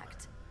Masako.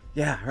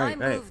 Yeah, right, I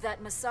right. move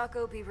that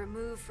Masako be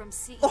removed from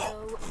CEO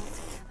altogether.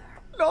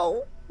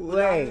 No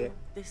way.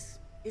 This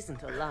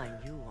isn't a line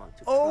you want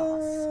to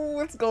Oh,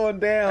 it's going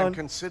down. And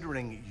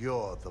considering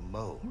you're the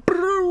mole,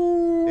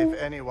 if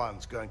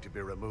anyone's going to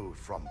be removed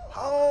from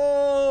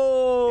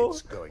power,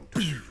 it's going to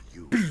be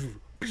you.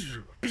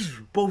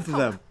 Both of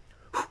them.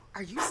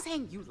 Are you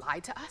saying you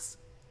lied to us?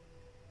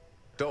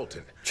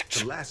 Dalton,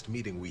 the last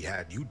meeting we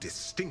had, you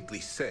distinctly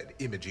said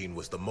Imogene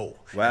was the mole.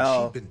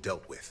 Well, and she'd been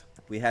dealt with.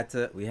 We had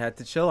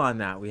to chill on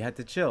that. We had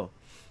to chill.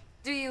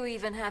 Do you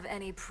even have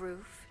any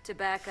proof to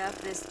back up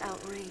this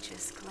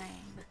outrageous claim?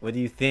 What do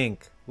you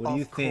think? What do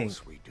you think? Of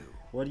course we do.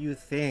 What do you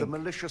think? The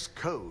malicious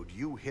code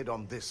you hid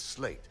on this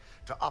slate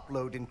to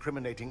upload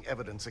incriminating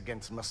evidence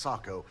against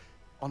Masako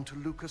onto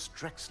Lucas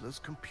Drexler's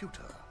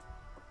computer.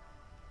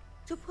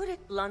 To put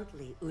it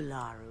bluntly,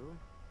 Ularu,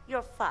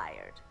 you're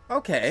fired.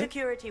 Okay.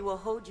 Security will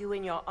hold you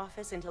in your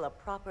office until a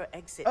proper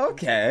exit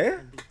Okay.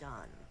 can be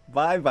done.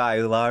 Bye-bye,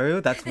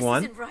 Ularu. That's This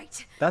one. isn't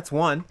right. That's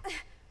one.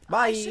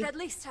 Bye. I should at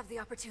least have the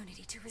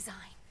opportunity to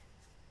resign.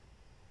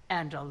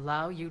 And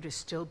allow you to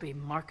still be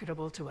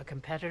marketable to a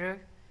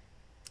competitor?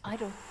 I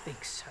don't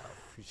think so.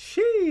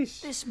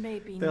 Sheesh. This may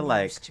be They're news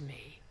like- to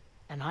me,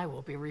 and I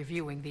will be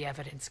reviewing the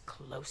evidence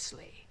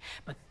closely.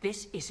 But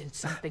this isn't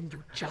something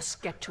you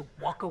just get to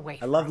walk away I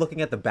from. love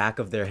looking at the back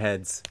of their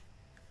heads.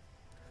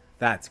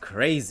 That's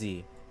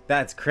crazy.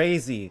 That's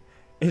crazy.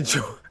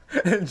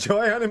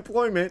 Enjoy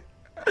unemployment.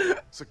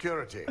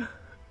 Security,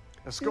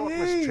 escort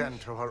Miss Chen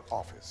to her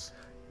office.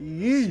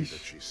 Yeesh. See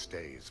that she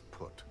stays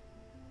put.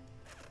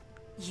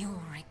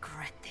 You'll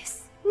regret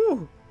this.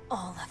 Ooh.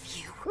 All of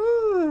you.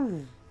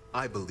 Ooh.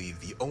 I believe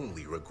the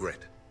only regret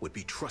would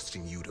be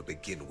trusting you to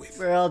begin with.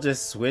 They all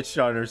just switched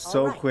on her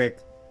so Alright, quick.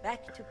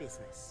 Back to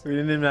business. We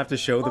didn't even have to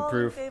show the All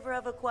proof. in favor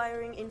of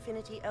acquiring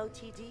Infinity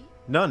Ltd?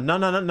 No.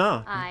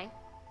 Aye.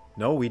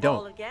 No, we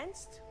All don't.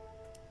 against?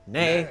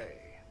 Nay.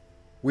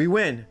 We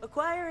win.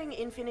 Acquiring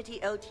Infinity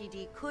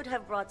Ltd could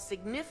have brought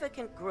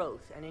significant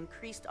growth and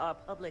increased our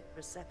public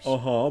perception.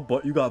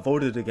 But you got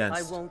voted against.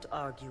 I won't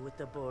argue with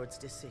the board's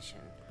decision.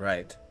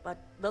 Right. But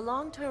the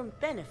long-term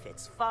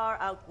benefits far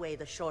outweigh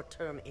the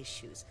short-term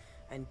issues,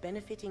 and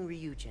benefiting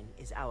Ryujin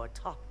is our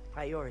top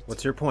priority.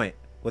 What's your point?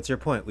 What's your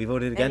point? We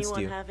voted against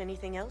Anyone you. have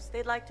anything else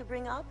they'd like to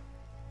bring up?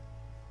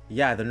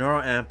 Yeah, the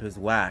neural amp is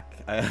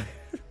whack.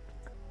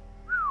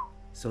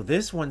 So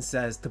this one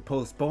says to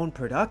postpone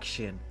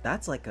production.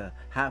 That's like a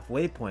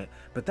halfway point.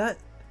 But that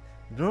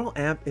neural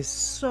amp is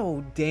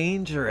so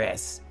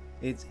dangerous.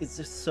 It's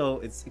just so,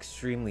 it's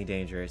extremely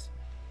dangerous.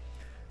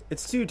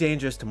 It's too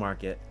dangerous to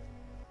market.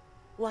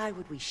 Why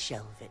would we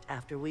shelve it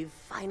after we've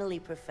finally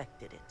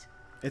perfected it?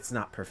 It's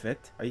not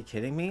perfect. Are you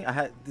kidding me?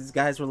 These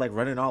guys were like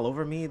running all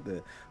over me.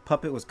 The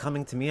puppet was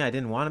coming to me. I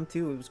didn't want him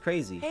to. It was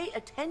crazy. Pay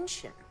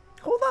attention.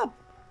 Hold up.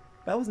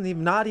 That wasn't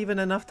even not even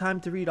enough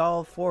time to read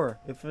all 4.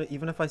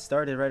 Even if I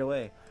started right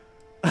away.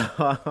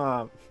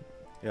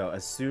 Yo,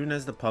 as soon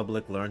as the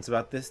public learns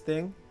about this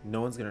thing,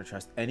 no one's gonna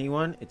trust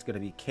anyone. It's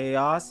gonna be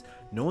chaos.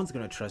 No one's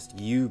gonna trust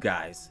you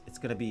guys. It's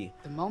gonna be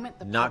the moment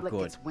the not public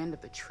good. gets wind of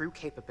the true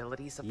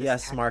capabilities of this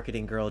yes, tech,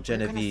 marketing girl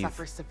Genevieve. We're gonna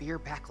suffer severe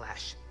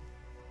backlash.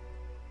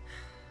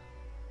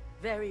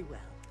 Very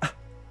well.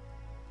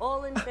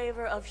 All in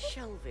favor of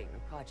shelving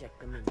Project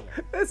Dominion?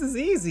 This is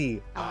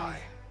easy. Aye.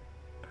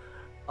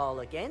 All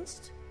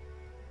against?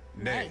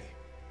 Nay.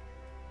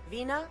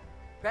 Vina,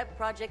 prep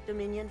Project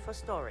Dominion for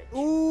storage.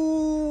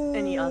 Ooh.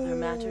 Any other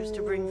matters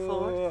to bring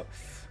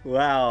forth?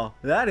 Wow,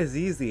 that is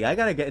easy. I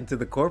gotta get into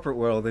the corporate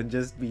world and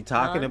just be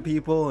talking to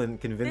people and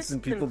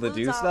convincing people to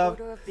do stuff.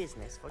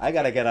 I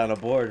gotta get on a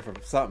board for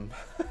something.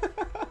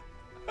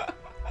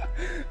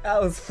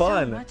 That was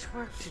fun. So much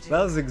work to do.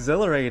 That was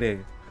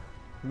exhilarating.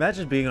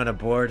 Imagine being on a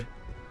board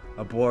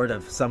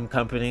of some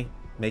company,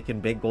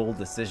 making big gold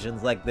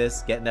decisions like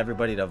this, getting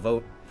everybody to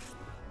vote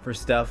for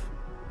stuff.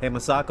 Hey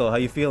Masako, how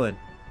you feeling?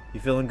 You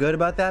feeling good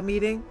about that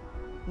meeting?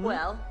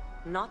 Well,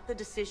 not the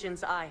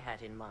decisions I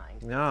had in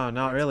mind. No,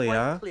 not It's really, quite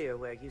huh? clear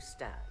where you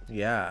stand.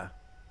 Yeah.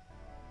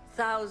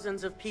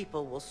 Thousands of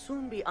people will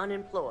soon be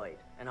unemployed,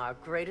 and our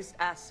greatest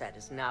asset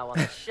is now on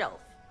the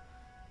shelf.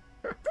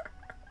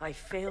 I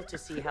fail to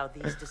see how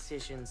these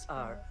decisions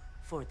are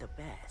for the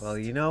best. Well,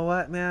 you know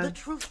what, man? The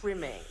truth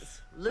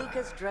remains.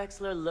 Lucas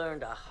Drexler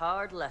learned a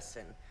hard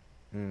lesson.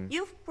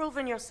 You've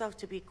proven yourself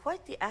to be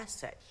quite the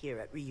asset here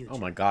at Ryujin. Oh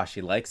my gosh,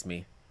 he likes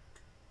me.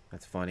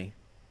 That's funny.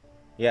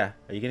 Yeah,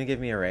 are you gonna give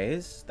me a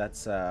raise?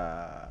 That's,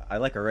 I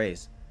like a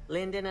raise.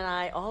 Lyndon and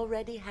I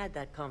already had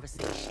that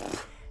conversation.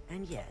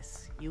 And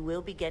yes, you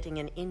will be getting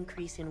an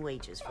increase in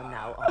wages from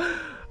now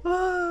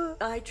on.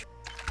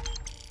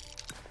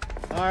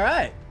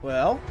 Alright,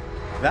 well,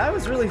 that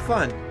was really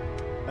fun.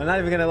 I'm not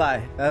even gonna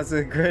lie. That was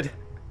a good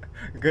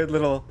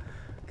little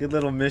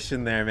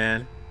mission there,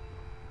 man.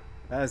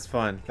 That was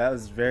fun. That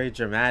was very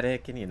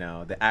dramatic, and you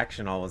know, the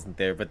action all wasn't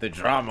there, but the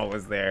drama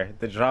was there.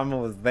 The drama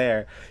was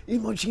there.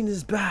 Imogene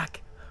is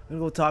back. I'm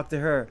gonna go talk to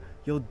her.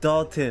 Yo,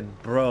 Dalton,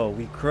 bro,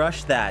 we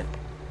crushed that.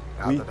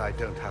 Now that I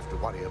don't have to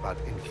worry about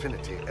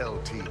Infinity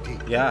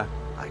LTD, yeah,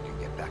 I can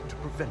get back to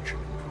prevention.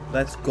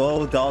 Let's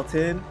go,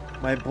 Dalton,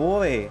 my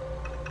boy.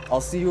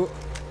 I'll see you.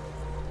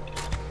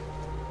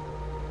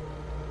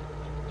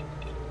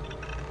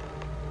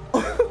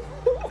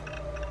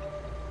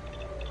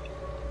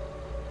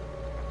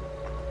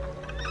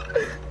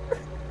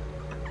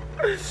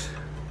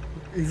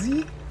 Is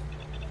he?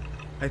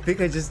 I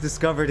think I just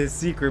discovered his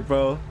secret,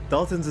 bro.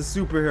 Dalton's a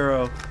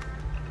superhero.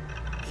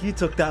 He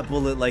took that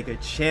bullet like a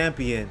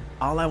champion.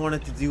 All I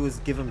wanted to do was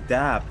give him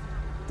dap.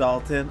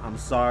 Dalton, I'm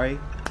sorry.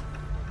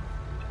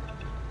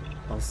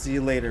 I'll see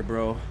you later,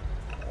 bro.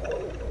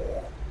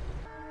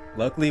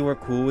 Luckily, we're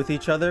cool with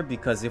each other,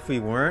 because if we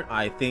weren't,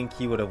 I think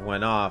he would have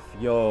went off.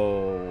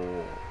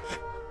 Yo.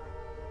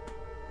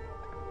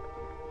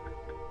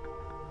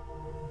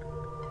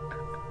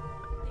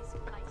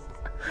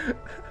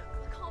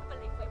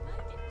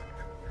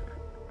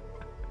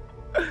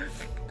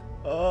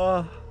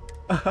 Oh.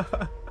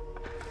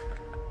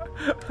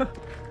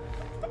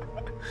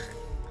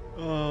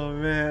 Oh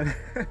man.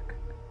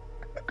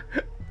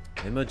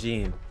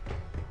 Imogene.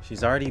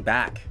 She's already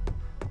back.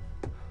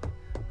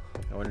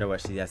 I wonder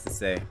what she has to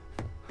say.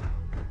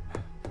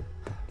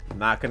 I'm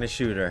not gonna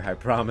shoot her, I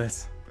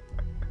promise.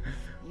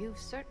 You've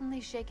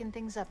certainly shaken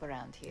things up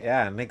around here.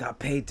 Yeah, and they got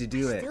paid to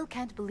do I it. still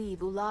can't believe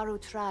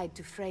Ularu tried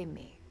to frame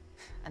me.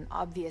 An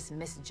obvious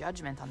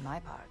misjudgment on my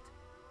part.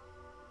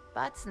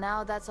 But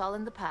now that's all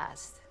in the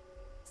past.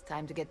 It's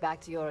time to get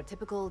back to your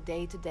typical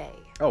day-to-day.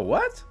 Oh,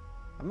 what?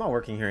 I'm not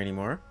working here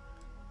anymore.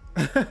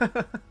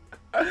 I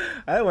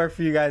don't work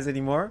for you guys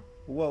anymore.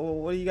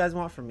 What do you guys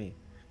want from me?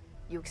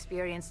 You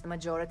experienced the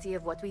majority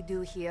of what we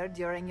do here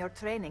during your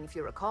training, if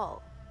you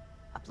recall.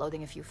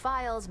 Uploading a few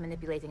files,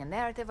 manipulating a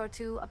narrative or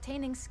two,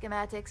 obtaining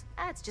schematics,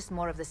 that's just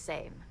more of the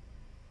same.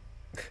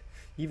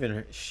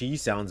 Even she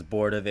sounds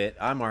bored of it.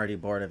 I'm already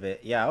bored of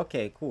it. Yeah,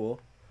 okay, cool.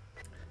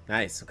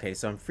 Nice. Okay,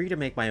 so I'm free to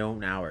make my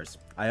own hours.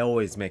 I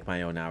always make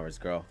my own hours,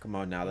 girl. Come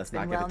on now, let's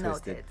not get it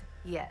twisted. Noted.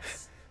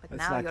 Yes, but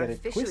Let's now not you're get it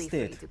officially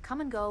free twisted. to come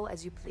and go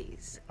as you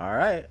please. All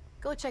right.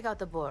 Go check out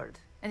the board.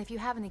 And if you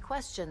have any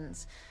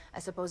questions, I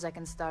suppose I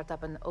can start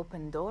up an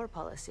open door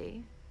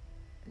policy.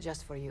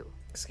 Just for you.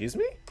 Excuse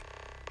me?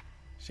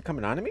 Is she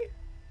coming on to me?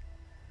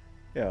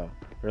 Yeah.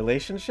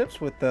 Relationships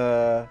with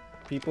the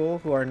people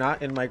who are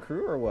not in my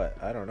crew or what?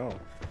 I don't know.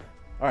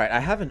 Alright, I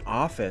have an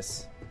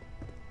office.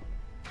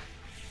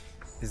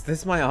 Is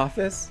this my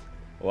office?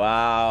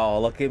 Wow,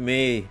 look at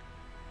me.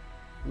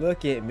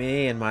 Look at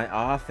me in my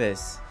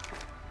office.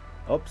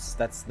 Oops,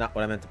 that's not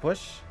what I meant to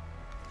push.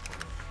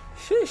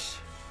 Sheesh.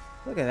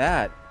 Look at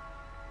that.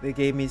 They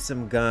gave me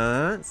some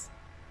guns.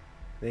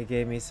 They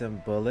gave me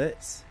some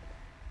bullets.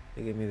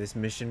 They gave me this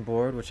mission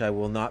board, which I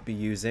will not be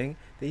using.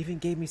 They even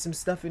gave me some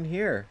stuff in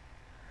here.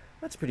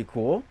 That's pretty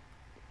cool.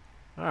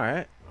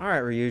 Alright.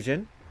 Alright,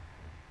 Ryujin.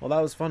 Well, that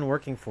was fun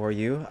working for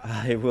you.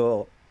 I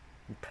will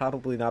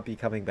probably not be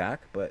coming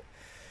back, but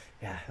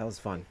yeah, that was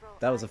fun.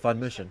 That was a fun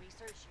mission.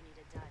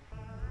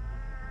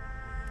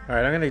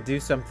 Alright, I'm going to do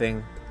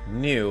something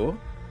new.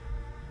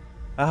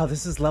 Oh,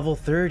 this is level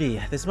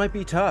 30. This might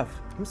be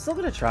tough. I'm still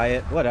going to try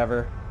it.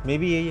 Whatever.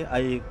 Maybe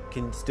I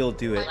can still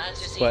do it.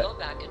 But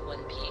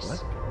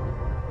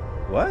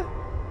what?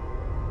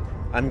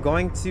 I'm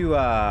going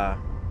to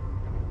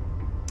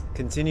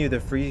continue the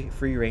free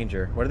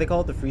ranger. What are they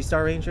called? The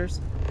Freestar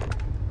Rangers?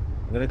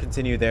 I'm going to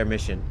continue their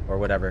mission or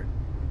whatever.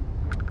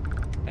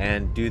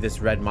 And do this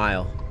Red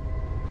Mile.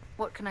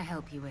 What can I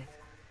help you with?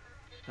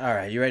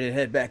 Alright, you ready to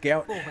head back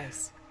out?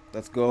 Always.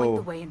 Let's go. Point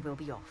the way and we'll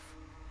be off.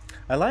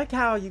 I like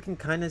how you can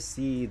kind of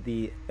see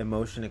the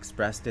emotion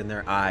expressed in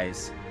their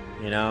eyes.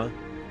 You know?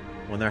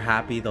 When they're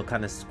happy, they'll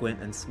kind of squint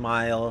and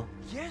smile.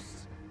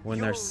 Yes. When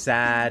they're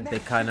sad, they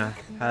kind of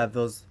have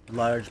those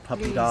large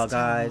puppy dog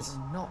eyes.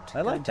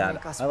 I like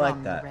that. I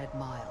like that.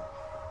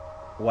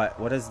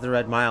 What is the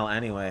Red Mile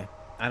anyway?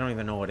 I don't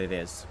even know what it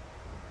is.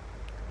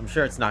 I'm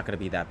sure it's not going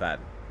to be that bad.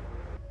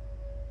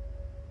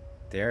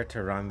 Dare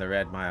to run the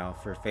Red Mile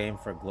for fame,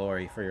 for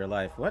glory, for your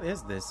life. What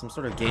is this? Some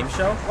sort of game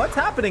show? What's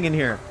happening in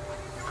here?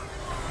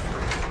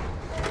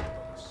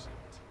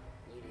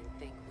 You didn't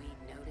think we'd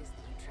notice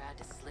that you tried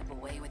to slip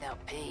away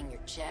without paying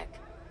your check?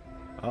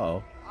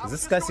 Uh-oh. Is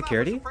this guy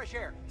security?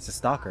 He's a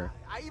stalker.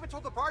 I even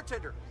told the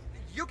bartender.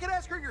 You can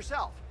ask her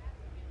yourself.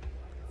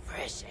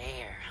 Fresh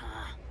air,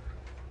 huh?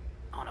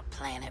 On a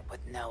planet with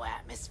no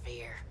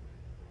atmosphere.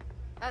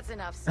 That's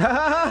enough,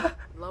 sir.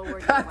 Lower your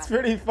That's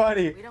pretty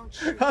funny.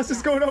 I was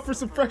just going out for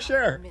some fresh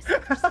air.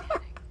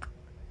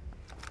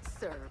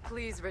 Sir,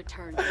 please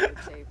return to your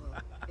table.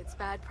 It's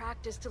bad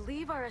practice to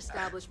leave our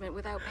establishment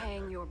without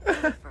paying your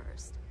bill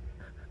first.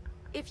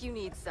 If you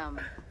need some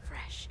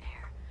fresh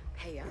air,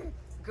 pay up,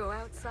 go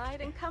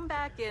outside, and come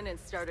back in and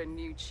start a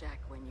new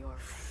check when you're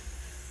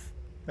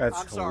ready.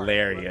 That's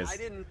hilarious.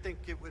 Sorry, I didn't think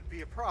it would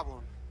be a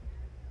problem.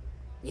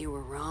 You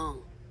were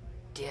wrong.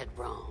 Dead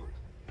wrong.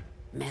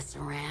 Mess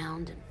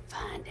around and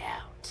find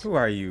out. Who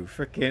are you?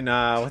 Freaking,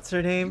 what's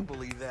her name? You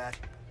believe that?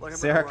 Like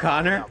Sarah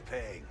Connor?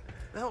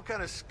 The hell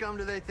kind of scum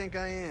do they think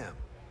I am?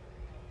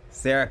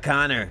 Sarah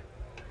Connor.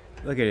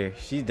 Look at her.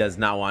 She does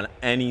not want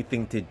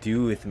anything to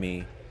do with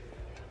me.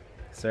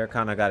 Sarah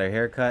Connor got her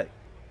hair cut,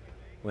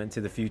 went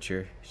to the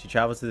future. She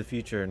traveled to the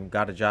future and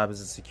got a job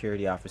as a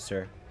security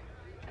officer.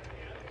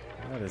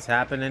 What is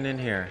happening in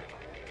here?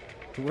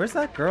 Where's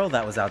that girl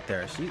that was out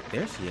there?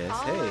 There she is.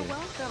 Hey.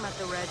 Welcome at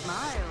the Red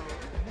Mile.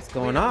 What's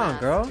going on,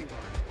 girl?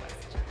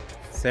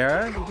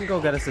 Sarah, you can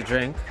go get us a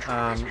drink.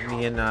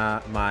 Me and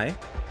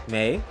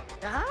May.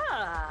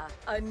 Ah,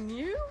 a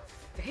new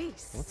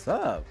face. What's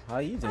up? How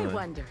you doing? I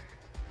wonder,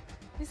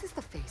 is this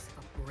the face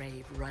of a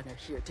brave runner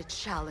here to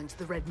challenge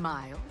the Red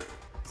Mile?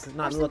 Does it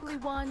not or look... simply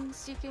one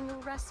seeking a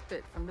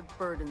respite from the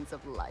burdens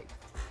of life?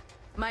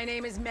 My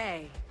name is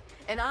May,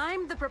 and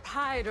I'm the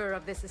proprietor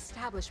of this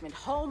establishment,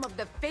 home of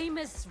the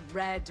famous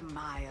Red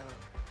Mile.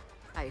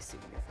 I assume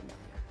you're familiar.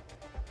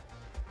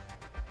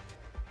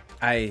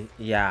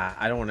 Yeah,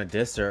 I don't want to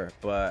diss her,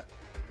 but...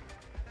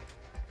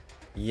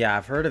 Yeah,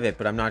 I've heard of it,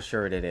 but I'm not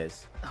sure what it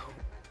is. Oh,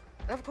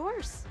 of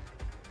course.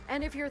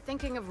 And if you're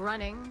thinking of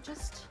running,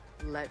 just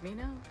let me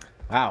know.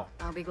 Wow.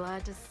 I'll be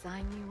glad to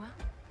sign you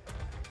up.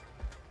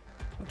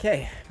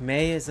 Okay,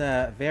 May is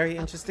a very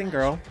interesting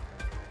girl.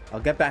 I'll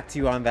get back to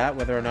you on that,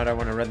 whether or not I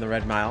want to run the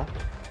Red Mile.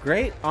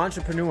 Great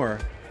entrepreneur.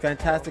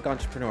 Fantastic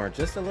entrepreneur.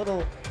 Just a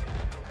little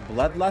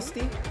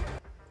bloodlusty.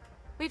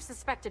 We've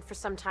suspected for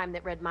some time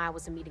that Red Mile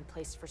was a meeting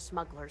place for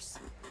smugglers.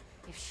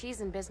 If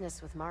she's in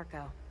business with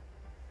Marco,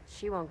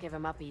 she won't give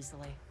him up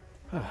easily.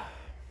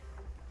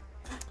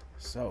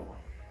 So.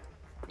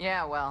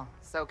 Yeah, well,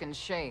 so can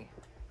she.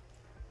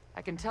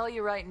 I can tell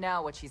you right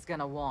now what she's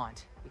gonna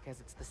want,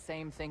 because it's the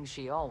same thing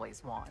she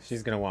always wants.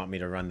 She's gonna want me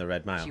to run the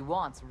Red Mile. She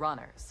wants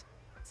runners.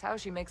 It's how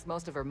she makes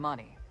most of her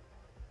money.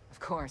 Of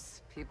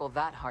course, people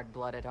that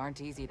hard-blooded aren't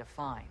easy to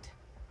find.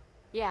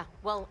 Yeah,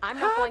 well, I'm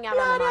not going out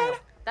on the mile.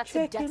 That's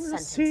a death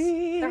sentence.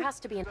 There has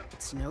to be an...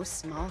 It's no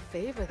small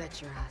favor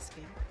that you're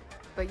asking.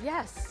 But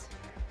yes,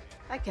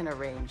 I can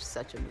arrange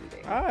such a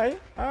meeting.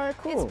 Alright,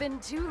 cool. It's been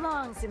too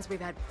long since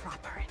we've had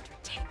proper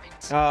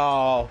entertainment.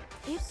 Oh.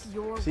 If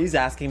you're... She's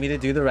asking me to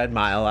do the Red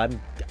Mile.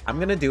 I'm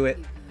gonna do it.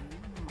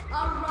 A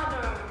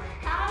runner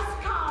has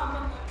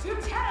come to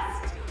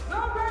test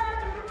the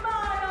Red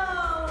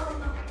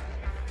Mile!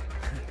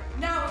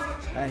 Now is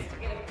your chance to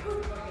get a good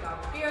look at our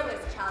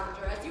fearless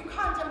challenger as you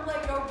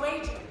contemplate your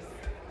wagers.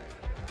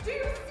 Do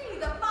you see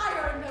the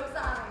fire in those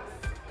eyes?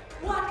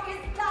 What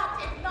is that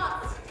if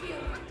not steel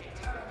and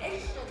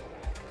determination?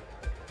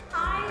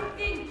 I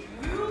think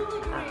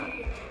you'll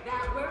agree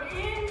that we're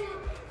in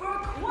for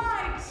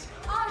quite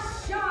a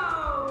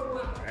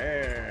show!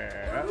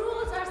 The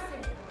rules are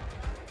simple.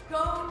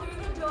 Go through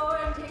the door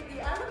and take the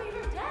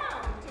elevator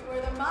down to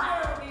where the mile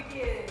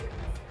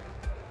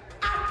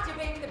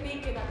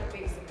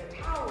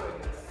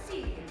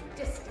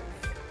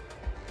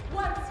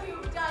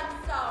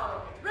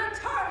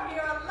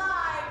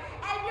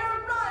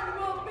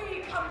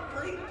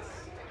leech.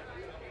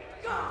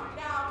 Go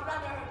now,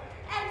 runner,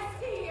 and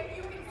see if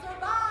you can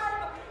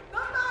survive the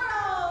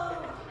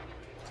battle!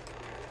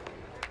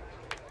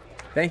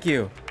 Thank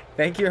you.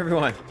 Thank you,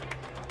 everyone.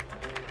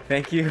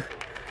 Thank you.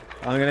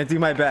 I'm gonna do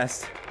my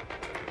best.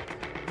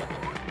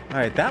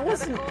 Alright, that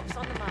wasn't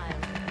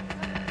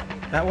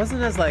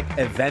as like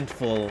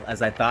eventful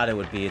as I thought it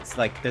would be. It's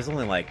like there's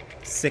only like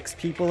 6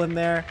 people in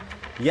there.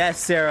 Yes,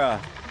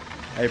 Sarah.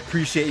 I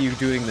appreciate you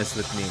doing this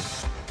with me.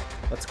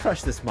 Let's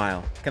crush this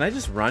mile. Can I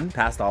just run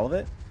past all of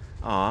it?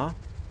 Aw,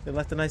 they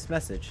left a nice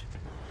message.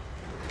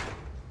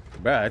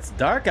 Bruh, it's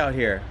dark out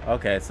here.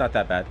 Okay, it's not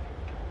that bad.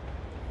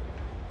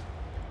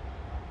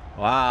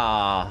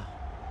 Wow.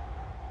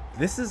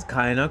 This is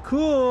kind of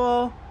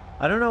cool.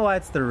 I don't know why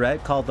it's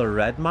called the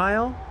red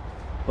mile,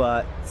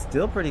 but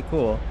still pretty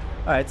cool.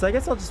 All right, so I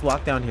guess I'll just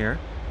walk down here,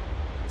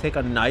 take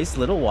a nice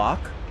little walk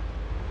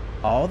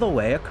all the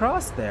way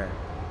across there.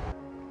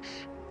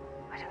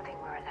 I don't think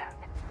we're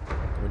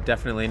alone. We're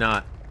definitely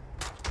not.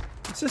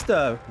 It's just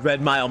a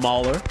red mile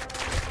mauler.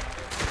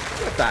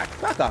 Get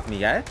back off me,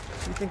 guy.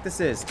 What do you think this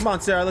is? Come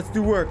on, Sarah, let's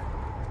do work.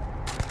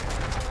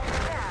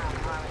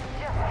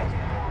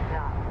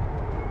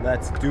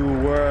 Let's do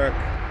work.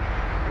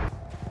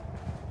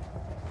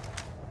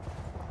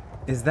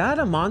 Is that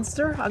a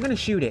monster? I'm gonna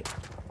shoot it.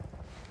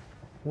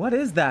 What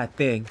is that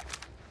thing?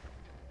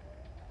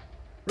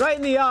 Right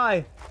in the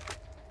eye.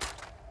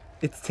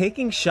 It's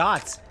taking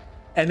shots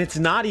and it's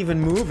not even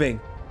moving.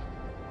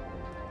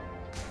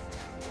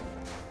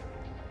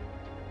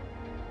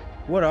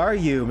 What are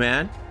you,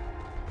 man?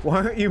 Why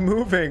aren't you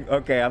moving?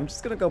 Okay, I'm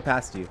just gonna go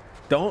past you.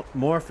 Don't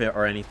morph it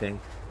or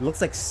anything. It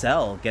looks like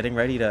Cell getting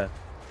ready to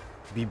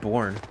be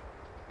born.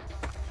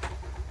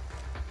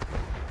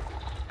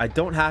 I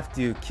don't have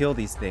to kill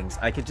these things.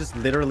 I could just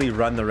literally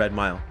run the red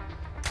mile.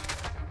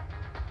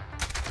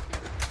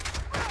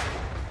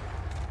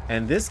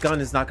 And this gun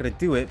is not going to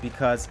do it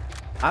because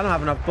I don't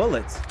have enough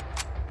bullets.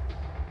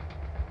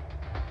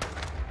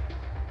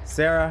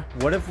 Sarah,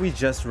 what if we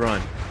just run?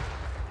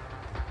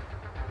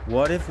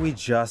 What if we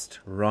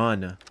just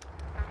run?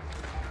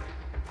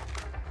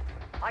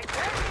 I don't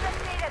even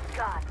need a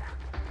gun.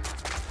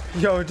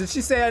 Yo, did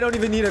she say I don't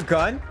even need a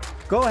gun?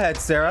 Go ahead,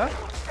 Sarah.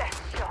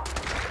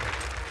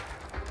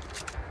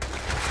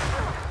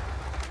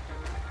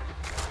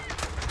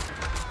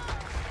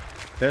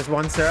 There's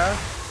one, Sarah.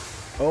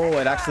 Oh,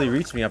 it actually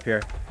reached me up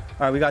here.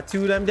 All right, we got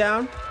 2 of them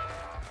down.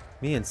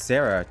 Me and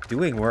Sarah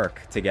doing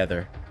work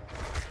together.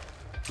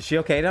 Is she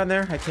okay down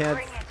there? I can't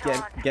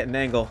get an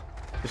angle.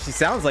 But she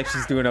sounds like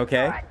she's doing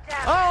okay.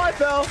 Oh, I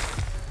fell.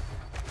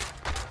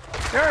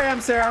 Here I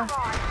am, Sarah.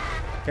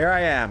 Here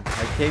I am.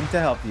 I came to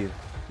help you.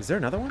 Is there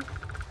another one?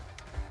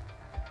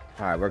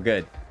 All right, we're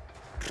good.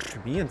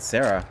 Me and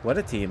Sarah, what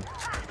a team.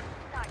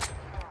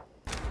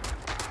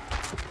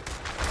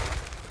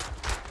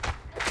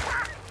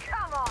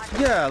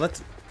 Yeah,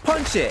 let's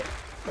punch it.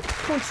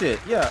 Punch it,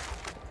 yeah.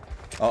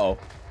 Uh-oh.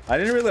 I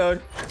didn't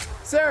reload.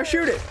 Sarah,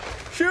 shoot it.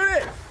 Shoot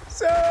it.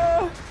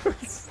 So.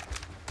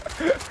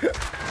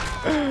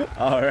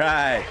 All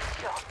right.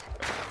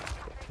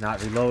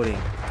 Not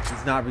reloading.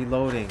 He's not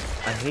reloading.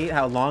 I hate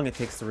how long it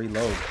takes to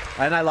reload.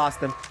 And I lost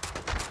him.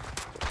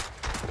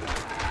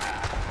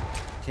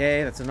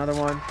 Okay, that's another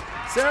one.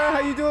 Sarah,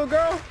 how you doing,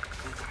 girl?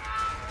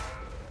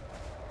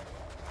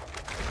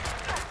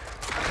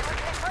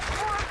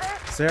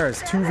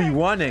 Sarah's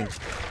 2v1ing.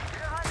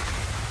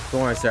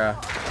 Don't worry, Sarah.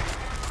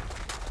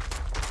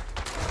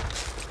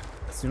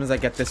 As soon as I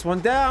get this one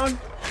down.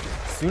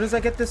 As soon as I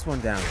get this one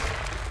down.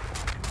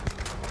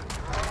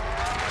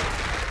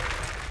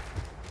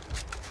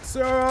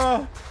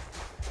 Sarah!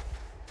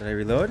 Did I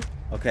reload?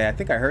 Okay, I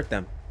think I hurt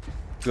them.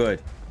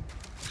 Good.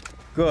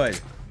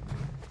 Good.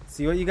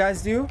 See what you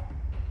guys do?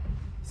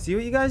 See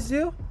what you guys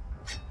do?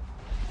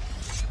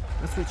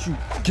 That's what you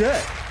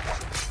get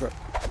for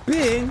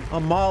being a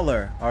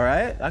mauler,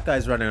 alright? That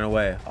guy's running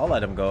away. I'll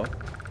let him go.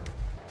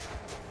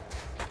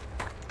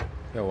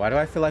 Yo, why do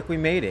I feel like we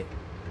made it?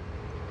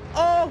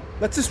 Oh!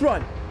 Let's just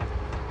run!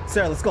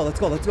 Sarah, let's go, let's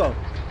go, let's go.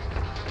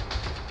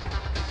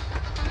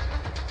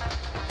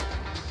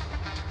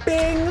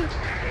 Bing!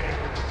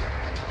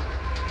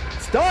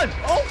 It's done!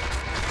 Oh!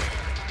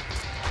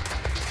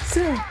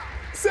 Sarah!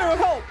 Sarah,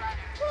 help!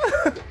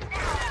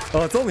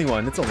 Oh, it's only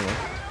one. It's only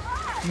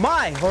one.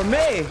 Mai or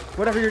May,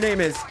 whatever your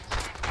name is.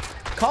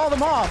 Call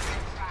them off.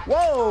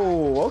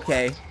 Whoa,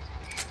 okay.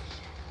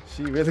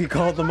 She really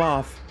called them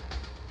off.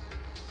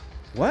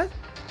 What?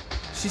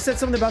 She said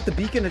something about the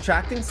beacon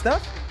attracting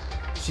stuff?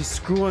 She's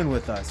screwing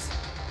with us.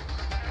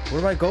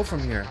 Where do I go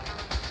from here?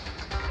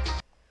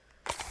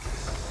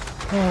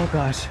 Oh,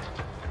 gosh.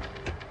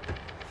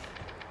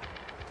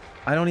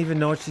 I don't even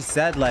know what she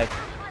said, like...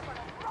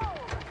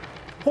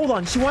 Hold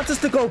on, she wants us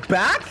to go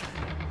back?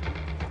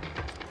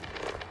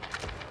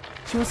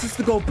 She wants us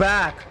to go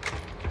back.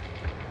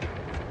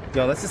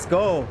 Yo, let's just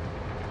go.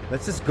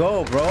 Let's just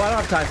go, bro. I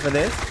don't have time for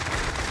this.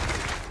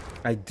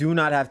 I do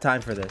not have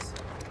time for this.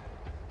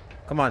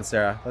 Come on,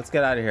 Sarah. Let's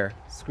get out of here.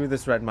 Screw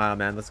this red mile,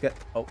 man. Let's get...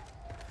 Oh.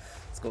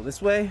 Let's go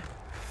this way.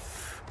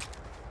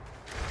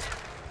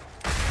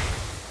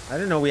 I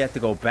didn't know we had to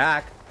go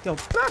back. Yo,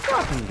 back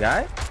off me,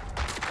 guy.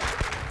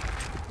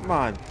 Come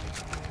on.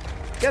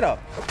 Get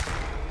up.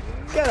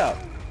 Get up.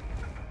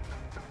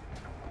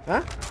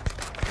 Huh?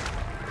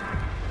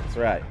 That's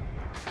right.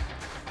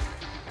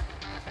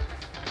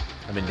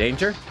 I'm in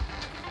danger?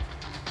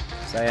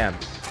 Yes, I am.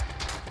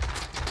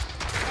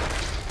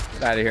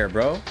 Get out of here,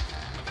 bro.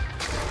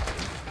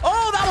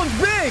 Oh, that one's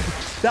big!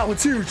 That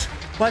one's huge.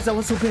 Why is that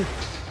one so big?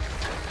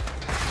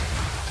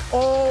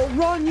 Oh,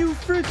 run, you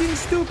freaking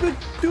stupid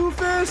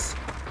doofus!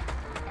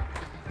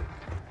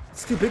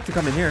 It's too big to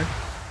come in here.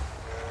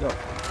 Yo.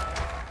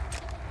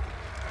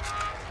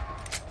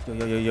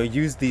 Yo,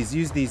 use these,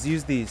 use these,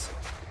 use these.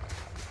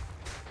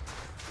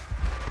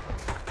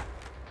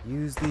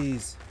 Use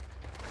these.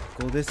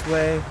 Go this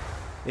way.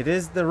 It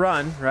is the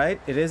run,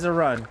 right? It is a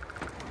run.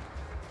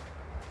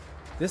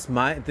 This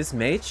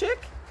May chick?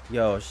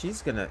 Yo,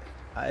 she's gonna...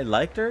 I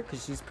liked her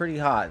because she's pretty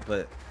hot,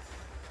 but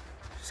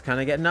she's kind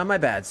of getting on my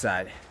bad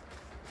side.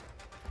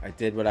 I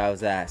did what I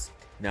was asked.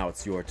 Now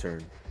it's your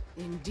turn.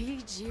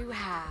 Indeed you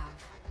have.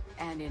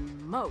 And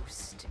in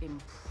most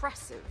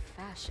impressive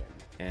fashion.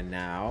 And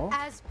now...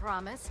 As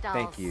promised,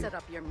 I'll set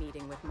up your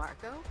meeting with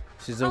Marco.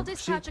 I'll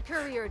dispatch a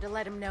courier to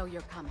let him know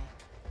you're coming.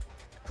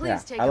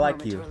 Please take a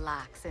moment to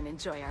relax and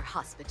enjoy our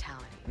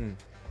hospitality.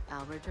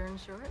 I'll return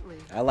shortly.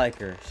 I like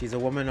her. She's a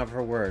woman of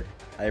her word.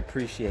 I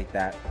appreciate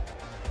that.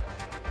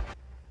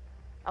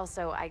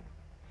 Also, I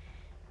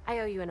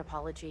owe you an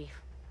apology.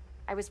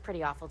 I was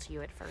pretty awful to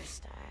you at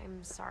first.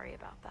 I'm sorry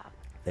about that.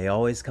 They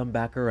always come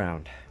back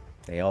around.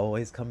 They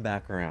always come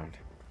back around.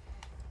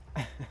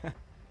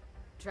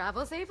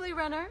 Travel safely,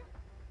 runner.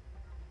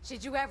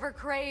 Should you ever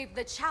crave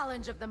the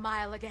challenge of the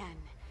mile again,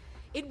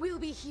 it will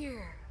be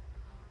here,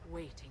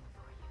 waiting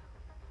for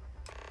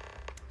you.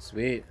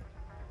 Sweet.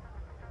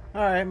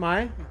 Alright,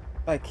 Mai.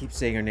 I keep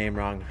saying her name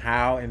wrong.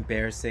 How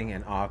embarrassing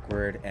and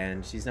awkward,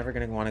 and she's never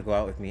gonna want to go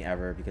out with me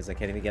ever because I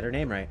can't even get her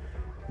name right.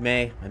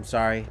 May, I'm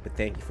sorry, but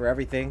thank you for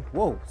everything.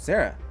 Whoa,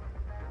 Sarah.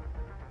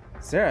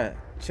 Sarah,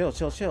 chill,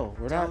 chill, chill.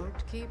 We're not...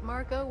 Don't keep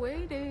Marco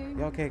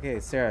waiting. Okay,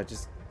 Sarah,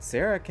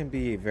 Sarah can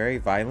be very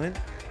violent.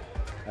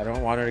 I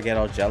don't want her to get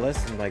all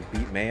jealous and like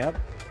beat May up.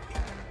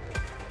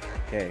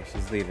 Okay,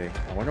 she's leaving.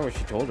 I wonder what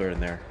she told her in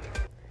there.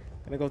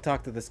 I'm gonna go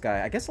talk to this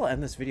guy. I guess I'll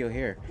end this video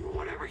here.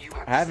 Whatever you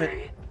have to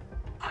say,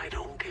 I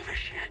don't give a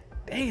shit.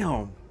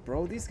 Damn,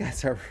 bro, these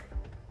guys are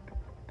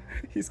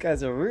these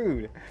guys are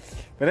rude.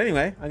 But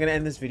anyway, I'm gonna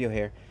end this video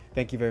here.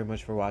 Thank you very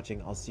much for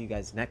watching. I'll see you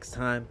guys next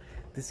time.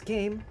 This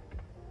game,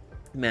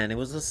 man, it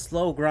was a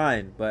slow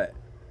grind, but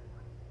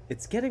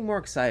it's getting more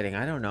exciting.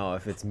 I don't know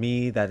if it's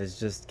me that is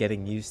just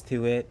getting used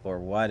to it or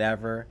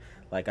whatever.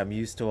 Like, I'm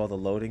used to all the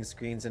loading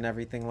screens and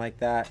everything like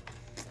that.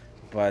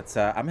 But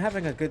I'm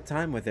having a good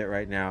time with it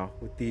right now,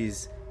 with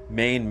these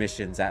main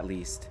missions at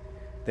least.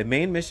 The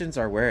main missions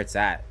are where it's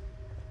at.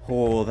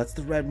 Oh, that's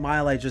the red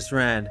mile I just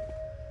ran.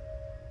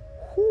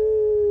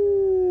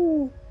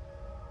 Whoo!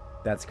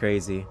 That's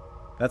crazy.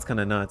 That's kind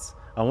of nuts.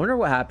 I wonder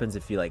what happens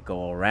if you like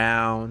go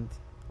around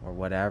or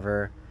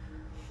whatever.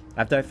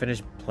 After I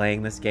finish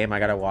playing this game, I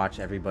gotta watch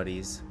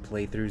everybody's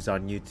playthroughs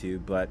on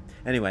YouTube. But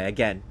anyway,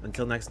 again,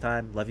 until next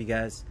time, love you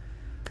guys.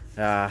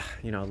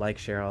 You know, like,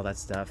 share, all that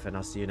stuff, and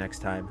I'll see you next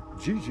time.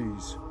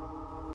 GG's.